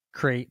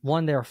create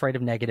one. They're afraid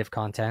of negative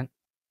content,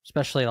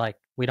 especially like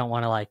we don't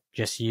want to like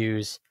just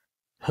use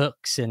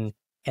hooks and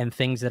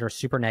things that are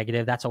super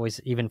negative. That's always,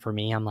 even for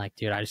me, I'm like,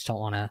 dude, I just don't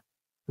want to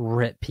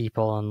rip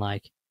people and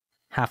like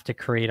have to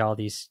create all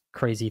these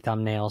crazy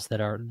thumbnails that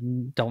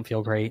don't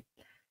feel great.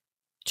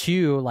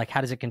 Two, like,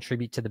 how does it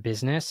contribute to the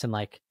business? And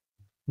like,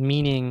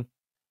 meaning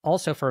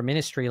also for a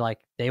ministry, like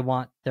they're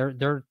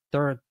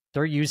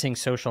using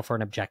social for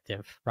an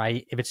objective,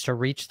 right? If it's to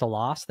reach the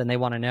lost, then they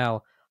want to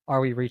know, are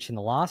we reaching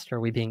the lost, or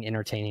are we being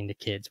entertaining to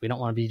kids? We don't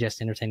want to be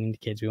just entertaining to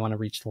kids. We want to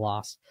reach the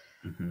lost.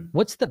 Mm-hmm.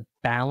 What's the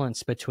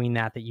balance between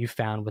that you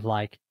found with,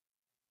 like,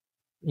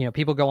 you know,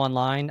 people go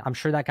online. I'm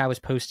sure that guy was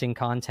posting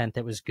content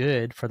that was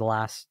good for the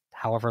last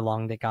however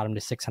long that got him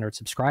to 600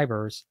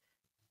 subscribers.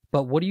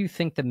 But what do you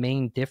think the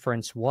main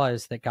difference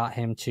was that got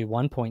him to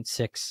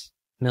 1.6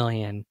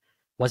 million?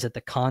 Was it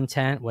the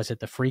content? Was it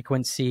the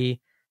frequency?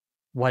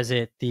 Was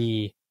it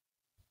I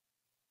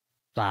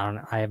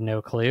have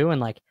no clue.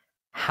 And like,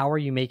 how are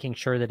you making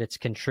sure that it's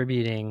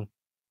contributing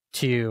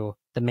to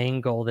the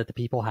main goal that the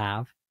people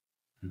have?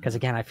 Because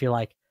again, I feel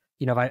like,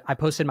 you know, if I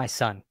posted my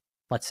son,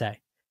 let's say,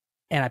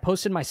 and I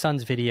posted my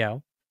son's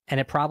video and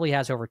it probably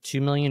has over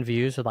 2 million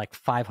views with like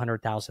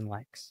 500,000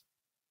 likes.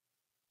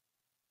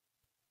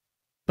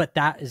 But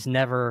that is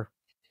never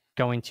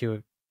going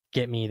to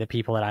get me the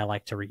people that I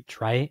like to reach,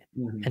 right?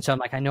 Mm-hmm. And so I'm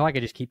like, I know I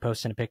could just keep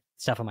posting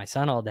stuff of my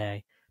son all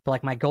day, but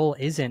like my goal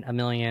isn't 1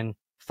 million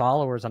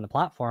followers on the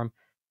platform.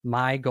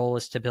 My goal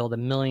is to build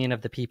 1 million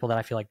of the people that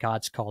I feel like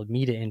God's called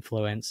me to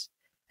influence.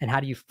 And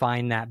how do you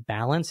find that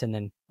balance? And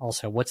then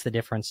also, what's the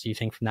difference, do you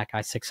think, from that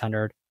guy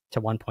 600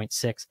 to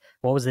 1.6?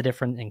 What was the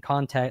difference in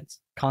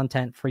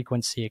content,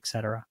 frequency,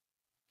 etc.?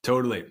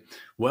 Totally.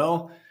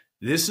 Well,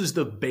 this is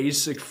the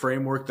basic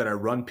framework that I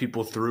run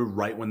people through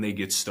right when they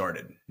get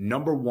started.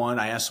 Number one,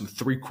 I ask them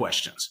 3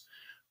 questions.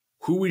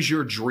 Who is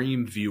your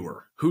dream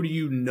viewer? Who do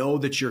you know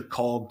that you're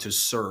called to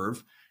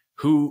serve?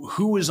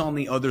 Who is on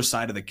the other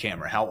side of the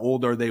camera? How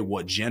old are they?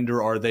 What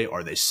gender are they?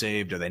 Are they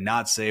saved? Are they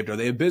not saved? Are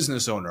they a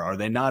business owner? Are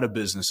they not a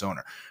business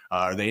owner?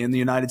 Are they in the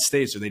United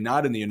States? Are they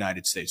not in the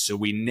United States? So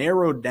we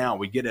narrow down,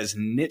 we get as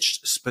niche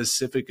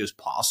specific as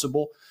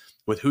possible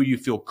with who you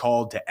feel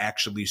called to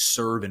actually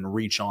serve and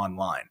reach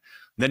online.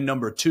 Then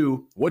number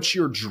 2, what's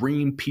your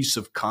dream piece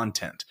of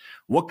content?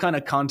 What kind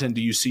of content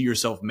do you see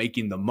yourself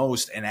making the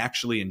most and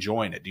actually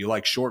enjoying it? Do you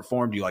like short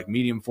form? Do you like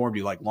medium form? Do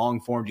you like long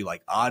form? Do you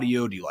like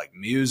audio? Do you like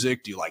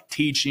music? Do you like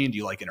teaching? Do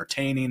you like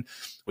entertaining?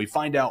 We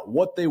find out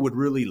what they would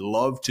really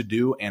love to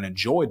do and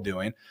enjoy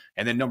doing.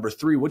 And then number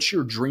 3, what's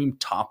your dream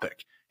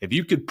topic? If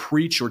you could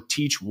preach or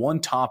teach one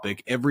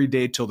topic every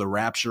day till the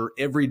rapture,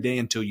 every day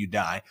until you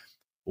die,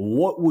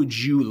 what would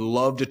you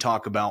love to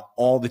talk about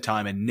all the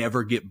time and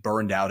never get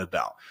burned out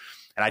about?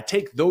 And I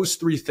take those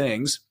 3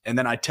 things and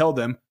then I tell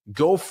them,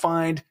 go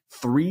find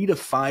 3 to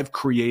 5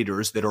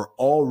 creators that are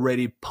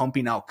already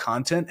pumping out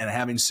content and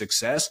having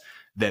success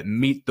that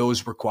meet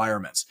those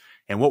requirements.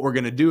 And what we're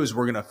going to do is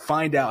we're going to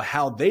find out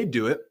how they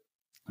do it.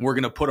 We're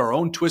going to put our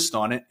own twist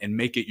on it and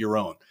make it your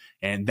own.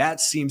 And that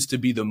seems to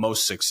be the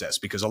most success,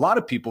 because a lot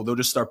of people, they'll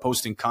just start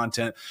posting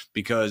content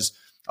because,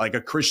 like,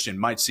 a Christian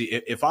might see,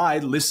 if I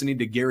listening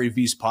to Gary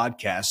Vee's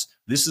podcast,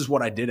 This is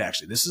what I did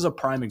actually. This is a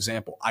prime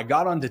example. I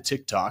got onto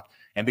TikTok,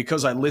 and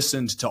because I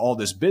listened to all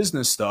this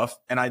business stuff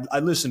and I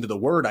listened to the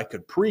word, I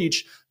could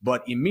preach,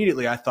 but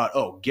immediately I thought,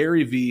 oh,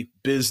 Gary V,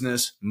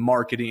 business,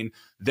 marketing.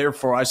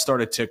 Therefore, I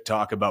started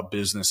TikTok about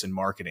business and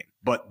marketing.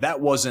 But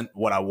that wasn't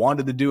what I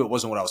wanted to do. It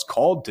wasn't what I was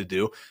called to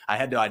do. I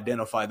had to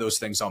identify those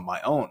things on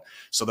my own.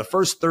 So the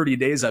first 30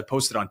 days I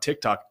posted on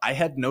TikTok, I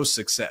had no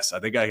success. I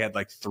think I had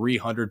like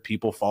 300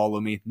 people follow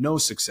me. No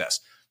success.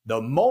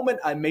 The moment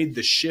I made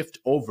the shift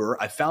over,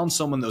 I found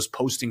someone that was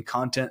posting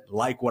content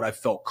like what I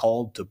felt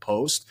called to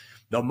post.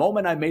 The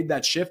moment I made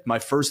that shift, my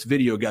first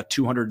video got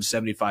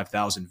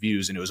 275,000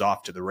 views, and it was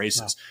off to the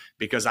races. Wow.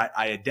 Because I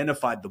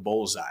identified the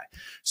bullseye.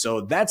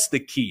 So that's the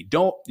key.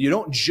 You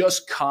don't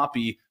just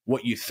copy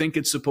what you think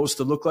it's supposed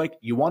to look like.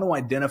 You want to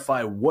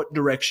identify what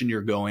direction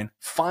you're going,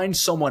 find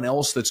someone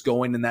else that's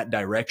going in that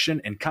direction,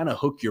 and kind of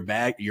hook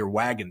your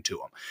wagon to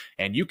them.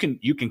 And you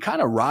can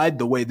kind of ride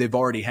the way they've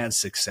already had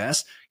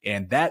success,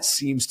 and that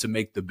seems to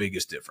make the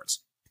biggest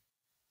difference.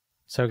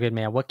 So good,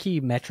 man. What key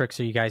metrics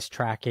are you guys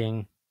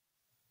tracking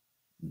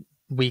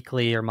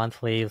weekly or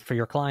monthly for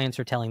your clients,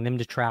 or telling them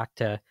to track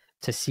to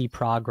see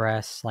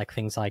progress, like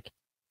things like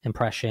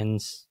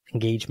impressions,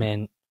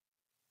 engagement?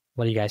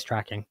 What are you guys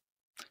tracking?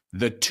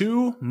 The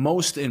two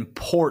most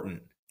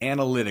important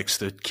analytics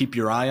to keep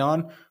your eye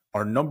on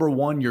are, number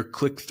one, your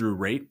click-through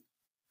rate,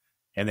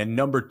 and then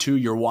number two,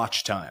 your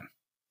watch time.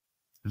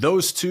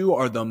 Those two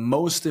are the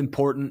most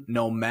important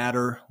no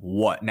matter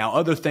what. Now,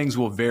 other things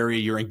will vary,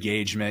 your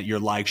engagement, your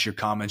likes, your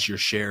comments, your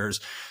shares.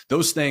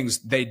 Those things,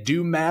 they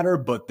do matter,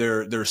 but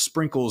they're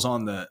sprinkles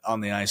on the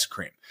ice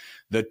cream.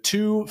 The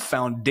two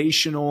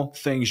foundational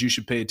things you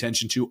should pay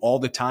attention to all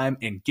the time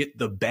and get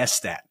the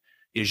best at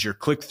is your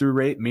click-through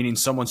rate, meaning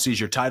someone sees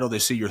your title, they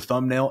see your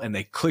thumbnail, and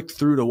they click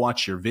through to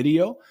watch your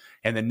video.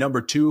 And then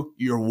number two,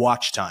 your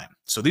watch time.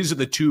 So these are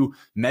the two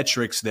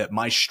metrics that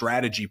my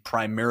strategy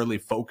primarily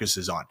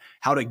focuses on.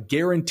 How to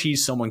guarantee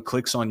someone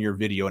clicks on your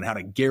video and how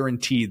to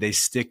guarantee they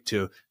stick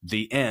to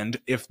the end,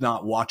 if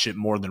not watch it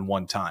more than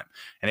one time.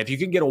 And if you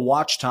can get a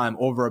watch time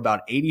over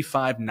about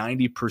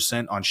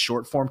 85–90% on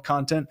short form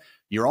content,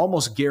 you're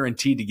almost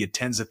guaranteed to get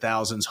tens of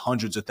thousands,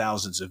 hundreds of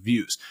thousands of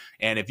views.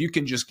 And if you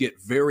can just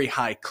get very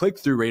high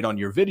click-through rate on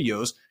your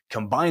videos,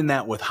 combine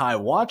that with high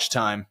watch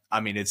time,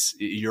 I mean,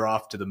 you're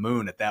off to the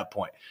moon at that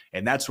point.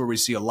 And that's where we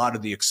see a lot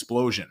of the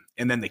explosion.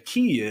 And then the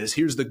key is,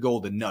 here's the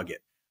golden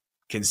nugget: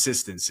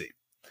 consistency.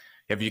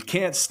 If you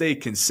can't stay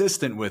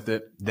consistent with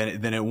it,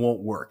 then it won't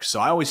work. So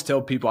I always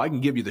tell people, I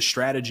can give you the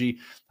strategy.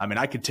 I mean,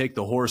 I could take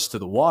the horse to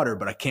the water,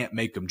 but I can't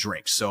make them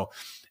drink. So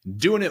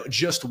doing it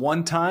just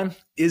one time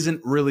isn't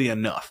really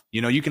enough.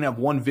 You know, you can have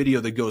one video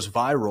that goes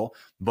viral,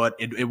 but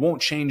it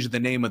won't change the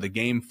name of the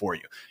game for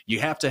you. You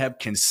have to have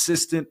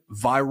consistent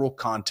viral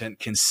content,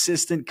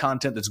 consistent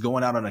content that's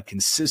going out on a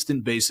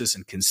consistent basis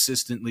and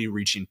consistently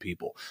reaching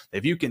people.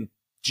 If you can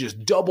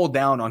just double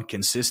down on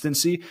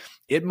consistency,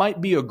 it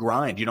might be a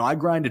grind. You know, I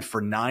grinded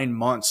for 9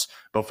 months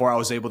before I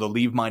was able to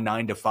leave my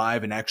 9 to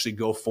 5 and actually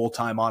go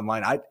full-time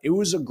online. It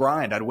was a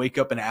grind. I'd wake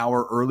up an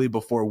hour early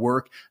before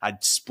work.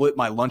 I'd split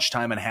my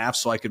lunchtime in half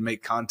so I could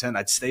make content.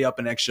 I'd stay up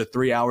an extra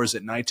 3 hours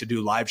at night to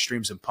do live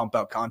streams and pump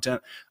out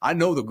content. I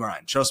know the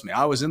grind. Trust me,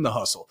 I was in the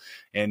hustle.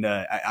 And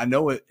I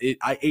know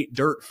I ate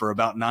dirt for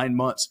about 9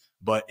 months.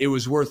 But it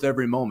was worth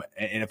every moment.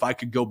 And if I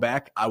could go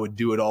back, I would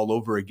do it all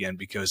over again,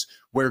 because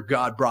where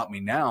God brought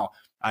me now,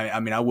 I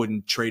mean, I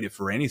wouldn't trade it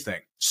for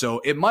anything. So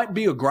it might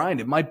be a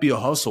grind. It might be a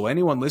hustle.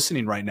 Anyone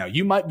listening right now,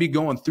 you might be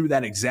going through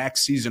that exact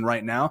season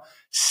right now.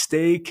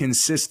 Stay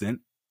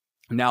consistent.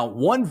 Now,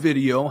 one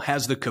video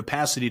has the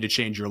capacity to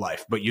change your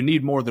life, but you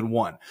need more than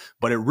one.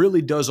 But it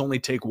really does only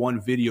take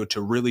one video to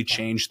really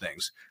change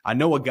things. I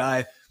know a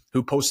guy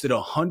who posted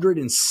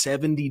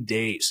 170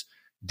 days.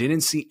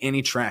 Didn't see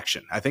any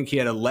traction. I think he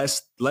had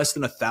less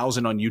than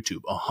 1,000 on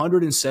YouTube.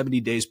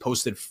 170 days,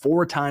 posted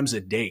 4 times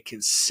a day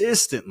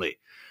consistently.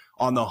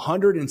 On the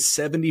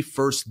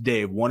 171st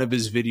day, one of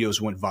his videos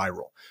went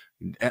viral.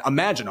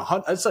 Imagine,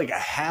 that's like a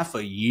half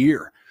a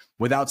year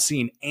without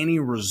seeing any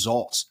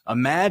results.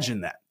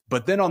 Imagine that.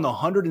 But then on the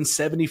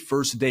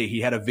 171st day,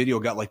 he had a video,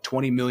 got like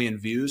 20 million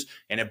views,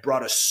 and it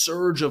brought a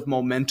surge of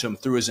momentum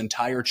through his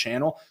entire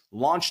channel,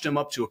 launched him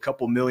up to a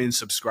couple million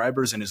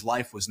subscribers, and his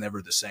life was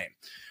never the same.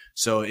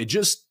 So it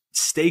just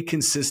stay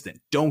consistent.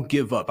 Don't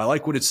give up. I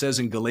like what it says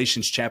in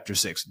Galatians chapter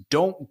 6.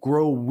 Don't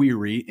grow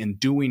weary in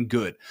doing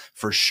good,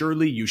 for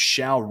surely you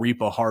shall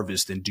reap a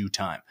harvest in due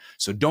time.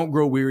 So don't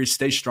grow weary.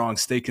 Stay strong.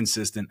 Stay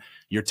consistent.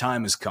 Your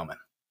time is coming.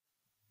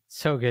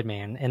 So good,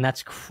 man. And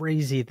that's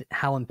crazy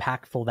how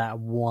impactful that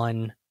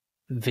one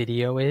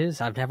video is.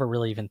 I've never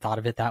really even thought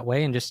of it that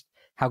way. And just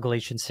how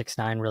Galatians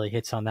 6:9 really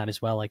hits on that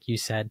as well, like you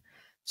said.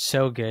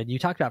 So good. You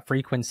talked about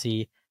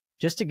frequency.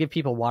 Just to give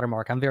people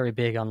watermark, I'm very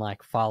big on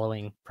like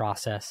following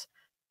process,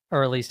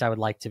 or at least I would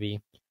like to be.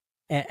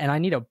 And I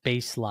need a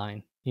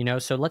baseline, you know?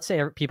 So let's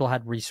say people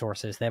had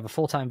resources. They have a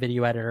full-time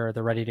video editor.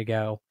 They're ready to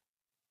go.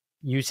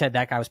 You said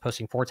that guy was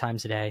posting 4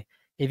 times a day.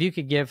 If you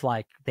could give,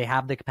 like, they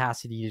have the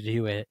capacity to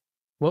do it,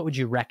 what would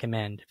you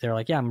recommend? If they're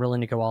like, yeah, I'm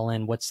willing to go all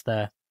in, what's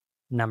the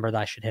number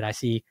that I should hit. I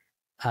see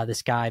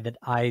this guy that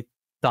I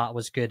thought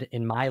was good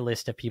in my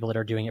list of people that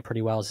are doing it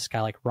pretty well is this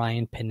guy like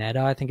Ryan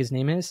Pineda, I think his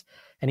name is,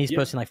 and he's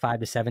posting like 5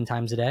 to 7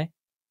 times a day.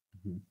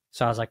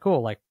 So I was like,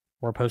 cool, like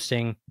we're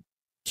posting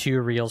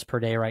 2 reels per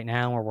day right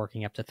now. We're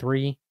working up to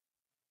 3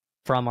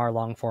 from our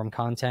long form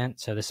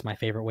content. So this is my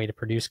favorite way to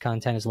produce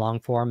content is long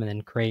form and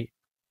then create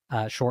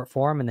short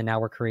form. And then now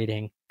we're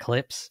creating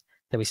clips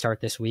that we start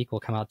this week. We'll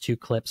come out 2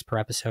 clips per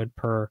episode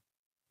per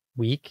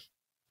week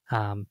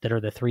that are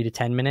the 3 to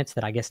 10 minutes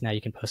that I guess now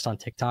you can post on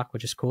TikTok,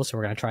 which is cool. So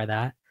we're going to try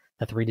that,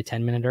 the 3 to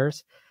 10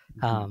 minuters.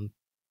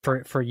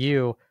 For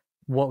you,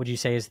 what would you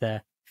say is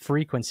the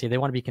frequency? They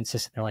want to be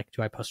consistent. They're like,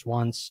 do I post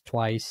once,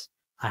 twice?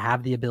 I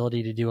have the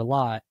ability to do a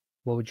lot.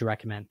 What would you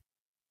recommend?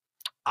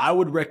 I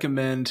would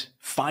recommend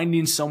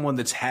finding someone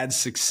that's had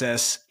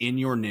success in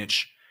your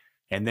niche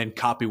and then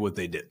copy what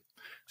they did.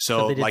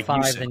 So if they did like 5,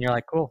 you said, then you're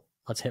like, cool,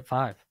 let's hit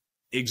 5.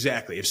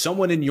 Exactly. If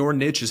someone in your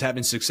niche is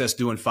having success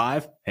doing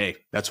 5, hey,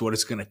 that's what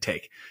it's going to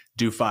take.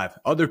 Do 5.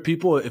 Other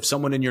people, if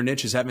someone in your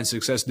niche is having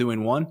success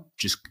doing 1,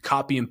 just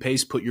copy and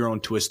paste, put your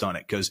own twist on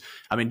it. Because,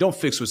 I mean, don't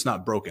fix what's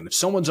not broken. If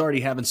someone's already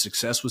having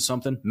success with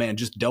something, man,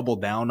 just double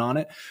down on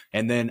it.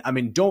 And then, I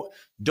mean, don't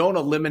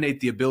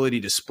eliminate the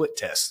ability to split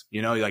test.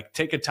 You know, like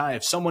take a time.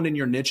 If someone in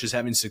your niche is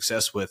having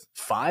success with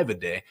 5 a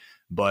day,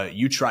 but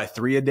you try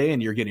 3 a day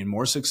and you're getting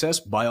more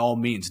success, by all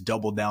means,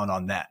 double down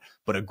on that.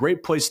 But a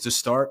great place to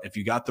start, if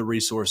you got the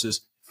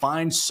resources,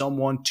 find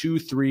someone, 2,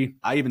 3,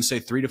 I even say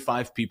 3 to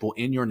 5 people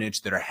in your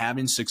niche that are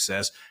having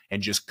success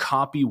and just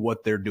copy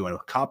what they're doing.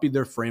 Copy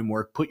their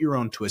framework, put your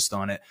own twist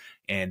on it.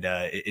 And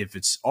if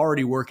it's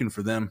already working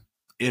for them,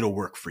 it'll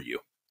work for you.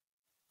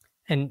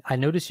 And I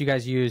noticed you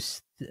guys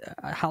use,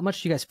 how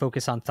much do you guys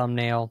focus on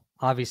thumbnail?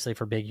 Obviously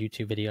for big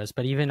YouTube videos,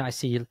 but even I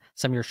see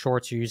some of your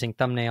shorts, you're using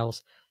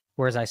thumbnails,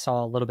 whereas I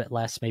saw a little bit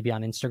less maybe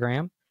on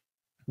Instagram.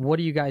 What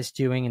are you guys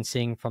doing and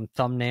seeing from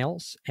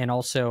thumbnails and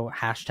also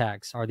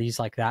hashtags? Are these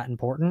like that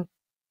important?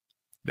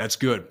 That's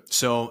good.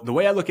 So the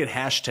way I look at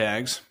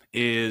hashtags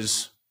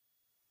is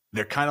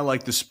they're kind of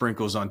like the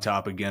sprinkles on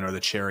top again, or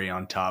the cherry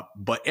on top,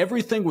 but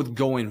everything with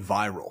going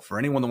viral, for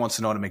anyone that wants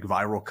to know how to make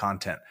viral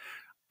content,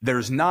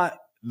 there's not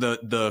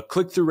the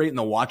click-through rate and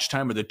the watch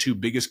time are the 2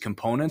 biggest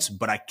components,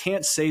 but I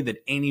can't say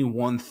that any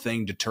one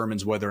thing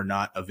determines whether or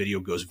not a video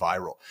goes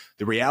viral.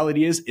 The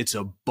reality is it's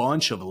a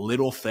bunch of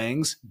little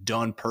things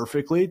done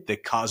perfectly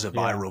that cause a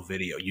viral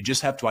video. You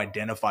just have to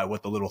identify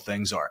what the little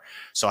things are.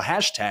 So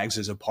hashtags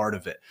is a part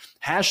of it.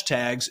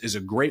 Hashtags is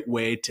a great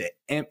way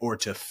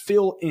to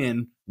fill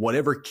in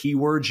whatever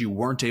keywords you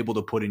weren't able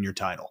to put in your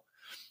title.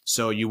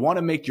 So you want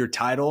to make your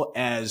title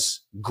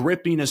as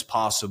gripping as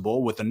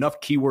possible with enough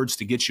keywords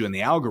to get you in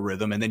the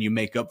algorithm, and then you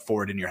make up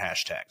for it in your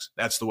hashtags.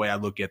 That's the way I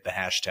look at the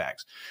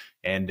hashtags.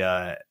 And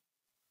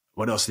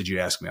what else did you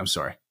ask me? I'm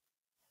sorry.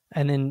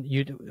 And then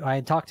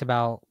I talked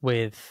about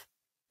with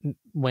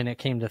when it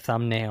came to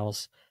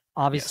thumbnails,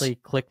 obviously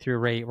click-through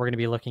rate, we're going to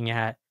be looking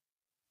at,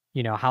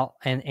 you know, how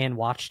and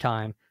watch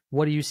time.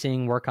 What are you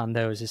seeing work on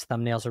those? Is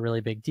thumbnails a really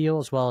big deal,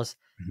 as well as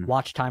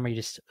watch time? Are you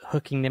just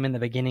hooking them in the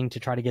beginning to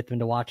try to get them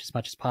to watch as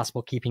much as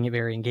possible, keeping it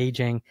very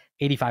engaging?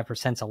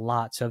 85% is a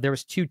lot. So if there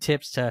was 2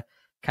 tips to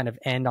kind of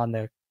end on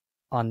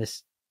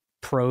this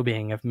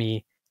probing of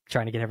me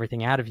trying to get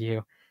everything out of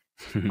you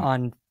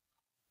on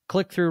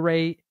click-through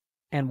rate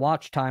and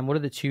watch time, what are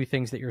the 2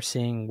 things that you're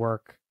seeing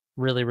work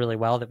really, really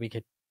well that we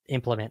could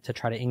implement to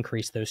try to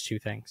increase those 2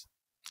 things?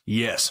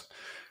 Yes.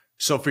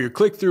 So for your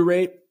click-through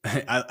rate,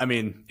 I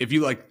mean, if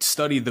you like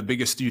study the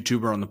biggest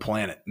YouTuber on the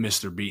planet,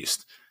 Mr.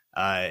 Beast,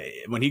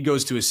 when he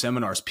goes to his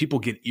seminars, people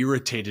get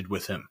irritated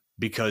with him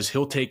because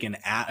he'll take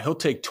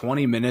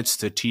 20 minutes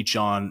to teach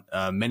on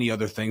many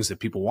other things that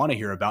people want to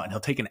hear about, and he'll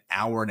take an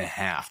hour and a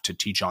half to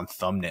teach on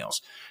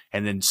thumbnails.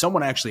 And then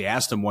someone actually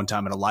asked him one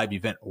time at a live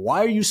event,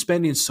 why are you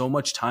spending so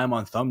much time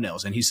on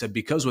thumbnails? And he said,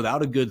 because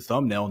without a good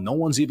thumbnail, no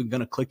one's even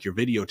going to click your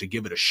video to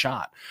give it a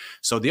shot.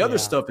 So the other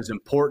stuff is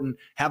important.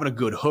 Having a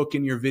good hook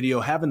in your video,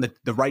 having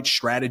the right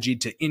strategy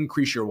to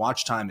increase your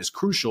watch time is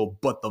crucial.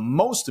 But the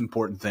most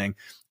important thing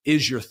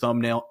is your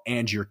thumbnail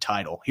and your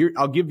title. Here,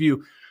 I'll give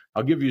you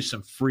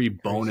some free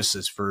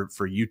bonuses for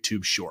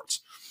YouTube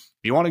Shorts.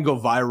 If you want to go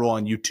viral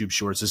on YouTube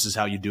Shorts, this is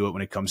how you do it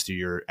when it comes to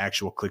your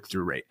actual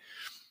click-through rate.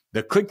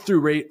 The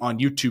click-through rate on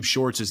YouTube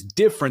Shorts is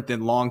different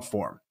than long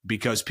form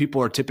because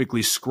people are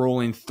typically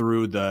scrolling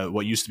through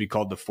what used to be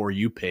called the For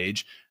You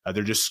page.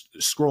 They're just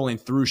scrolling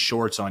through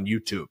shorts on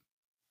YouTube.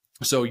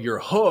 So your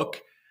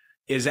hook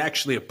is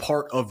actually a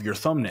part of your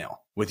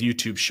thumbnail with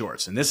YouTube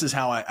Shorts. And this is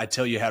how I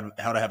tell you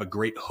how to have a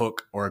great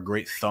hook or a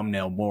great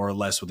thumbnail, more or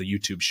less, with a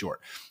YouTube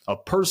short. A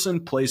person,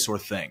 place, or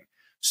thing.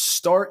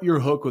 Start your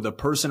hook with a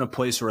person, a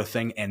place, or a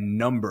thing, and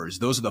numbers.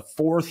 Those are the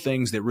 4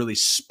 things that really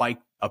spike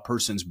a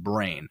person's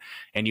brain.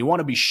 And you want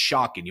to be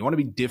shocking. You want to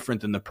be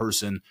different than the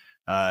person,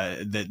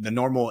 the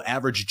normal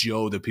average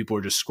Joe that people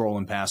are just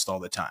scrolling past all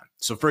the time.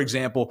 So for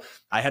example,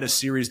 I had a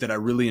series that I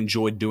really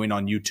enjoyed doing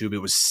on YouTube. It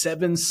was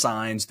 7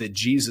 signs that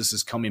Jesus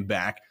is coming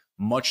back.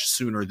 much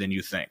sooner than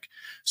you think.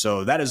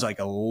 So that is like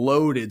a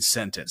loaded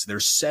sentence.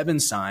 There's 7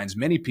 signs.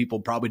 Many people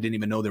probably didn't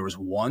even know there was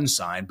 1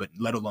 sign, but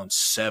let alone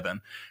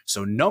 7.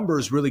 So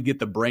numbers really get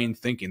the brain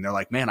thinking. They're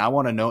like, man, I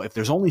want to know if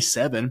there's only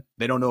 7.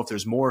 They don't know if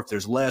there's more, if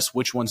there's less,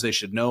 which ones they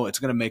should know. It's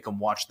going to make them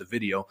watch the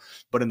video.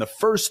 But in the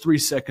first 3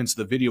 seconds of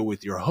the video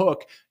with your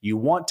hook, you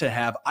want to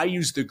have, I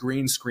use the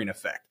green screen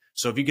effect.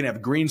 So if you can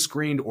have green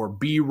screened or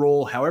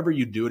B-roll, however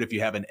you do it, if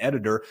you have an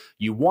editor,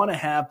 you want to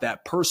have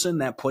that person,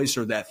 that place,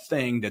 or that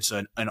thing that's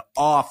an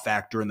awe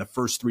factor in the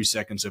first 3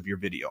 seconds of your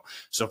video.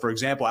 So for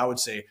example, I would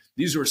say,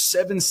 these are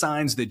 7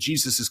 signs that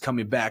Jesus is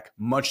coming back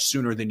much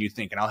sooner than you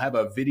think. And I'll have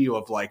a video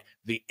of like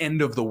the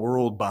end of the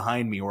world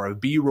behind me, or a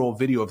B-roll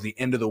video of the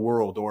end of the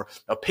world, or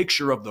a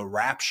picture of the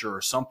rapture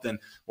or something,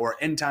 or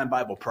end time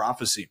Bible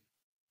prophecy,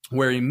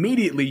 where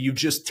immediately you've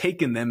just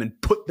taken them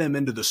and put them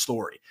into the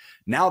story.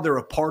 Now they're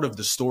a part of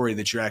the story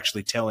that you're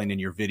actually telling in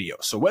your video.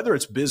 So whether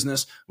it's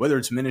business, whether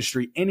it's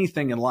ministry,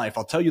 anything in life,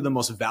 I'll tell you the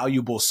most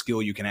valuable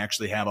skill you can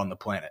actually have on the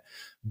planet.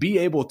 Be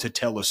able to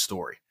tell a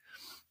story.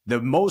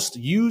 The most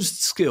used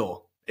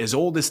skill, as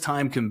old as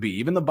time can be,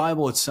 even the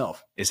Bible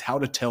itself, is how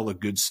to tell a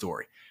good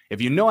story.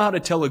 If you know how to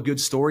tell a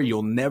good story,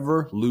 you'll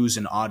never lose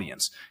an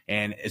audience.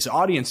 And it's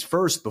audience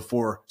first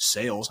before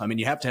sales. I mean,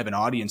 you have to have an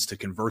audience to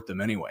convert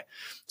them anyway.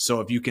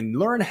 So if you can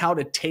learn how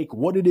to take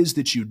what it is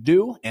that you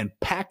do and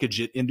package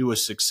it into a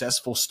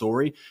successful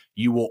story,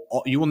 you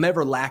will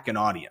never lack an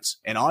audience.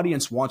 An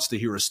audience wants to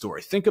hear a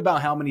story. Think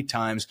about how many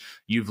times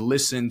you've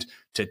listened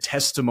to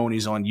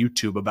testimonies on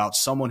YouTube about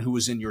someone who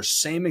was in your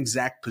same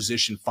exact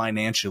position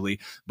financially,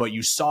 but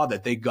you saw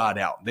that they got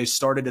out. They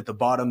started at the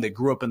bottom. They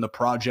grew up in the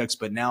projects,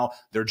 but now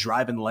they're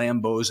driving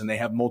Lambos and they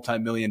have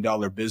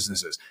multi-million-dollar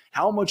businesses.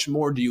 How much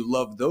more do you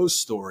love those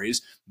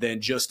stories than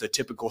just a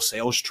typical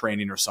sales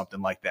training or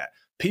something like that?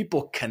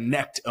 People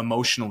connect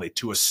emotionally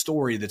to a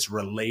story that's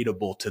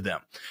relatable to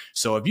them.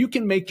 So if you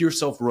can make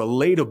yourself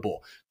relatable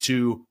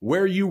to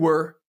where you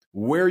were,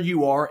 where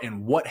you are,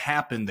 and what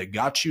happened that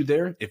got you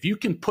there, if you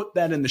can put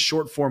that in the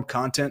short form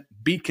content,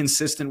 be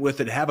consistent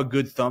with it, have a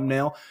good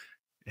thumbnail,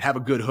 have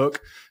a good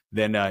hook,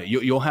 then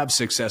you'll have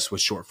success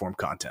with short form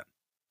content.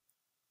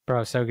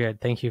 Bro, so good.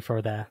 Thank you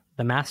for the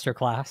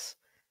masterclass.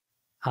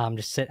 I'm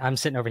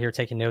sitting over here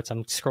taking notes.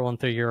 I'm scrolling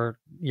through your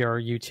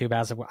YouTube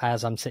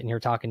as I'm sitting here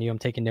talking to you. I'm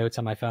taking notes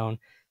on my phone.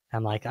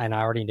 I'm like, and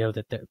I already know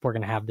that we're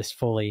going to have this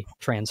fully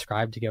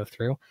transcribed to go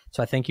through.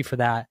 So I thank you for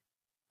that.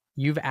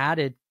 You've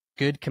added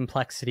good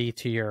complexity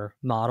to your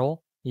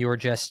model. You are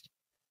just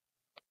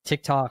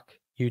TikTok,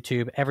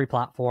 YouTube, every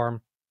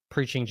platform,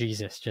 preaching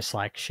Jesus, just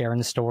like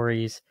sharing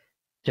stories,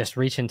 just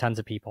reaching tons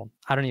of people.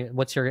 I don't even,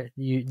 do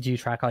you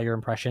track all your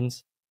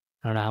impressions?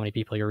 I don't know how many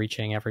people you're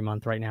reaching every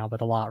month right now,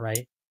 but a lot,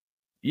 right?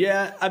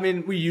 Yeah, I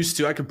mean, we used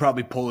to. I could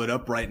probably pull it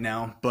up right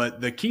now, but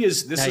the key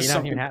is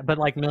but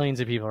like millions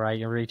of people, right?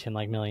 You're reaching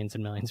like millions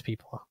and millions of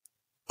people.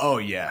 Oh,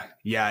 yeah.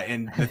 Yeah.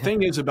 And the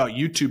thing is about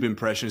YouTube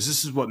impressions,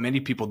 this is what many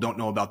people don't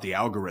know about the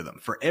algorithm.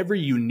 For every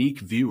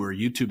unique viewer,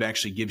 YouTube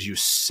actually gives you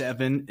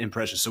 7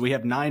 impressions. So we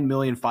have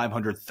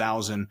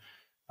 9,500,000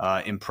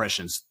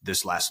 impressions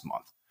this last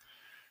month.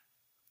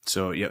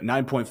 So yeah,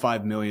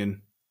 9.5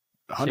 million,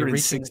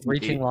 160. So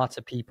reaching lots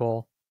of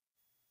people.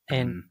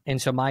 And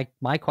so my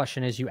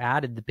question is, you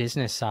added the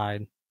business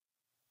side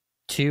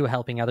to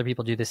helping other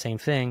people do the same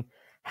thing.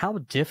 How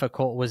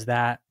difficult was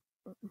that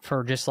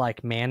for just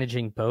like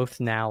managing both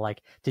now?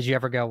 Like, did you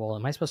ever go, well,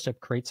 am I supposed to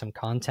create some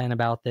content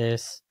about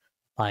this?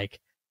 Like,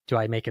 do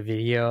I make a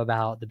video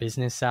about the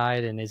business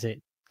side, and is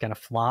it going to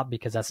flop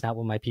because that's not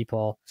what my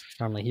people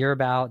normally hear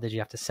about? Did you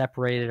have to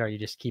separate it? Are you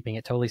just keeping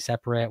it totally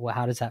separate? Well,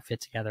 how does that fit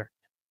together?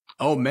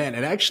 Oh man,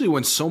 it actually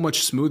went so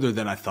much smoother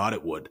than I thought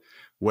it would.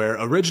 Where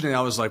originally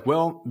I was like,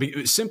 well,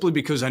 simply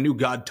because I knew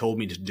God told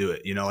me to do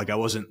it. You know, like I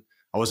wasn't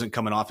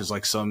coming off as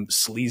like some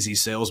sleazy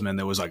salesman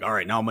that was like, all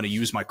right, now I'm going to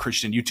use my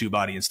Christian YouTube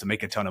audience to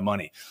make a ton of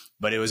money.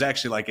 But it was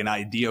actually like an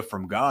idea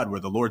from God where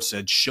the Lord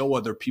said, show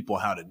other people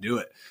how to do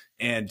it.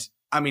 And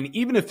I mean,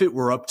 even if it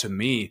were up to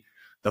me,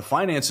 the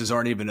finances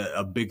aren't even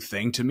a big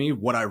thing to me.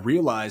 What I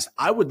realized,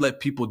 I would let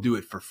people do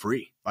it for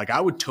free. Like I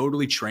would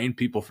totally train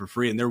people for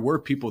free. And there were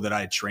people that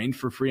I had trained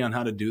for free on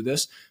how to do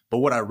this. But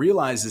what I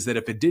realized is that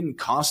if it didn't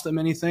cost them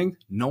anything,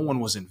 no one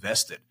was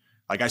invested.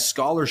 Like I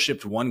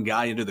scholarshiped one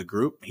guy into the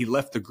group. He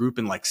left the group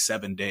in like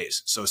 7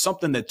 days. So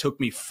something that took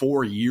me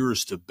 4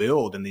 years to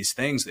build, and these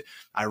things that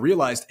I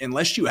realized,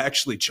 unless you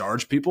actually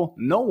charge people,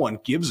 no one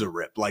gives a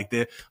rip. Like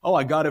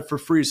I got it for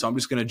free, so I'm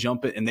just going to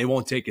jump it, and they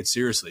won't take it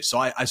seriously. So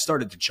I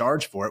started to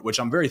charge for it, which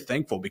I'm very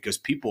thankful, because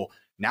people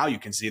now, you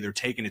can see they're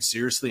taking it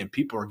seriously and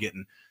people are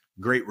getting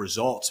great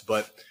results.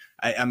 But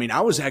I mean, I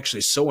was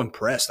actually so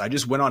impressed. I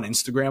just went on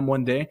Instagram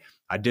one day.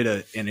 I did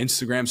an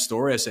Instagram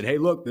story. I said, hey,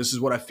 look, this is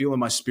what I feel in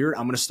my spirit.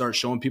 I'm going to start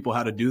showing people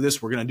how to do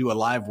this. We're going to do a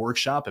live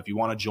workshop. If you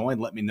want to join,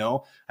 let me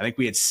know. I think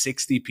we had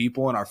 60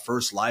 people in our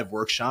first live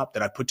workshop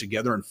that I put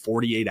together in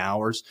 48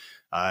 hours.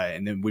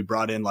 And then we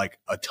brought in like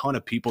a ton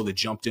of people that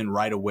jumped in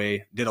right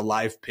away, did a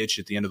live pitch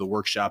at the end of the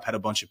workshop, had a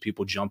bunch of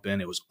people jump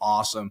in. It was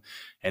awesome.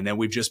 And then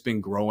we've just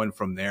been growing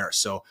from there.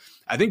 So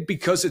I think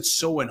because it's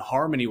so in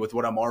harmony with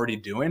what I'm already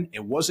doing,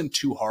 it wasn't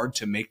too hard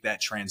to make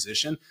that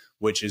transition,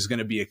 which is going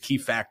to be a key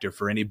factor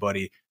for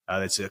anybody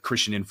that's a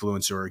Christian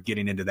influencer or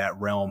getting into that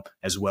realm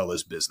as well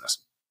as business.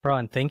 Bro,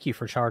 and thank you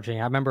for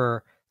charging. I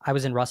remember I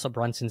was in Russell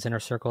Brunson's inner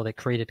circle that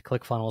created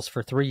ClickFunnels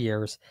for 3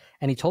 years.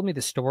 And he told me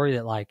the story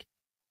that like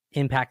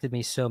impacted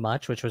me so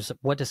much, which was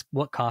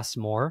what costs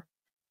more.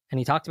 And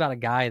he talked about a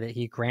guy that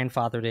he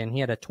grandfathered in. He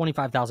had a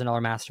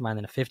 $25,000 mastermind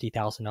and a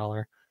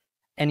 $50,000.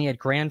 And he had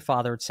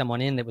grandfathered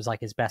someone in that was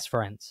like his best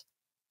friends.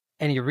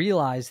 And he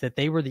realized that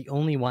they were the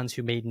only ones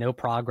who made no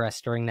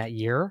progress during that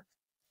year,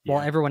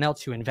 while everyone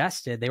else who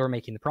invested, they were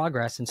making the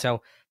progress. And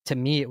so to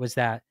me, it was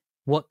that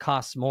what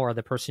costs more,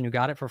 the person who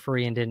got it for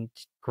free and didn't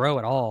grow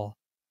at all,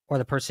 or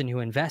the person who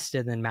invested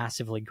and then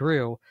massively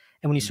grew.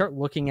 And when you start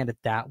looking at it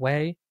that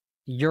way,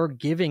 you're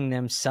giving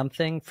them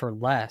something for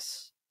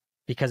less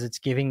because it's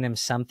giving them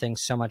something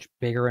so much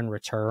bigger in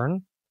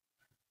return.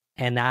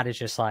 And that is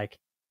just like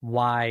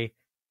why,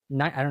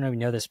 I don't know if you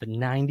know this, but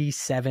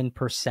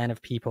 97%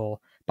 of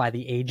people by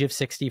the age of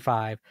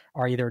 65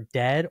 are either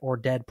dead or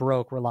dead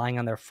broke, relying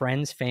on their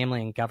friends,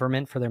 family, and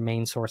government for their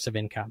main source of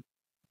income.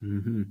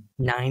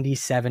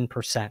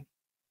 97%.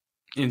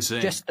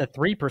 Insane. Just the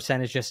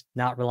 3% is just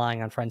not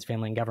relying on friends,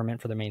 family, and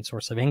government for their main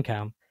source of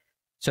income.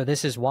 So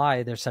this is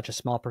why there's such a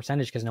small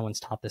percentage, because no one's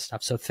taught this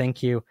stuff. So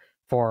thank you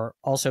for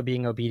also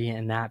being obedient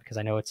in that, because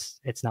I know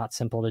it's not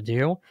simple to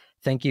do.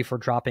 Thank you for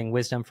dropping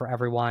wisdom for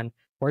everyone.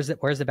 Where's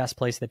the best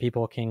place that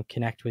people can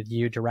connect with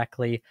you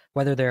directly,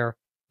 whether they're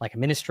like a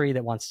ministry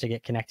that wants to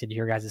get connected to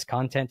your guys'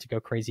 content to go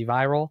crazy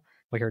viral?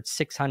 We heard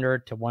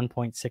 600 to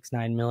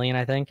 1.69 million,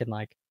 I think, in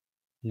like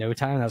no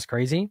time. That was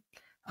crazy.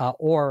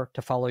 Or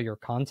to follow your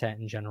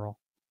content in general.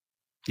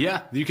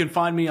 Yeah, you can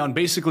find me on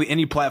basically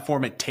any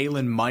platform at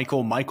Taylan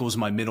Michael. Michael's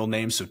my middle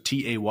name, so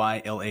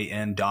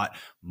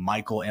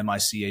TAYLAN.Michael,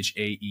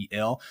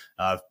 MICHAEL.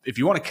 If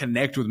you want to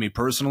connect with me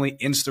personally,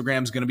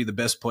 Instagram's going to be the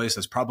best place.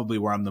 That's probably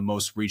where I'm the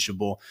most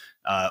reachable.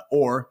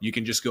 Or you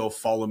can just go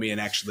follow me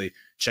and actually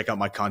check out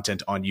my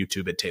content on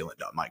YouTube at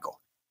Taylan.Michael.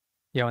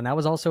 Yo, and that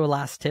was also a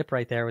last tip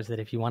right there, was that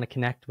if you want to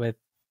connect with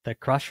the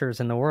crushers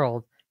in the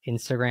world,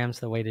 Instagram's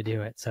the way to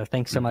do it. So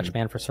thanks so much,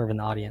 man, for serving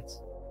the audience.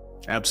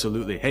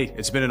 Absolutely. Hey,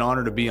 it's been an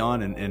honor to be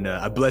on, and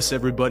I bless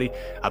everybody.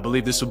 I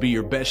believe this will be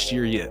your best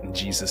year yet, in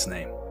Jesus'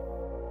 name.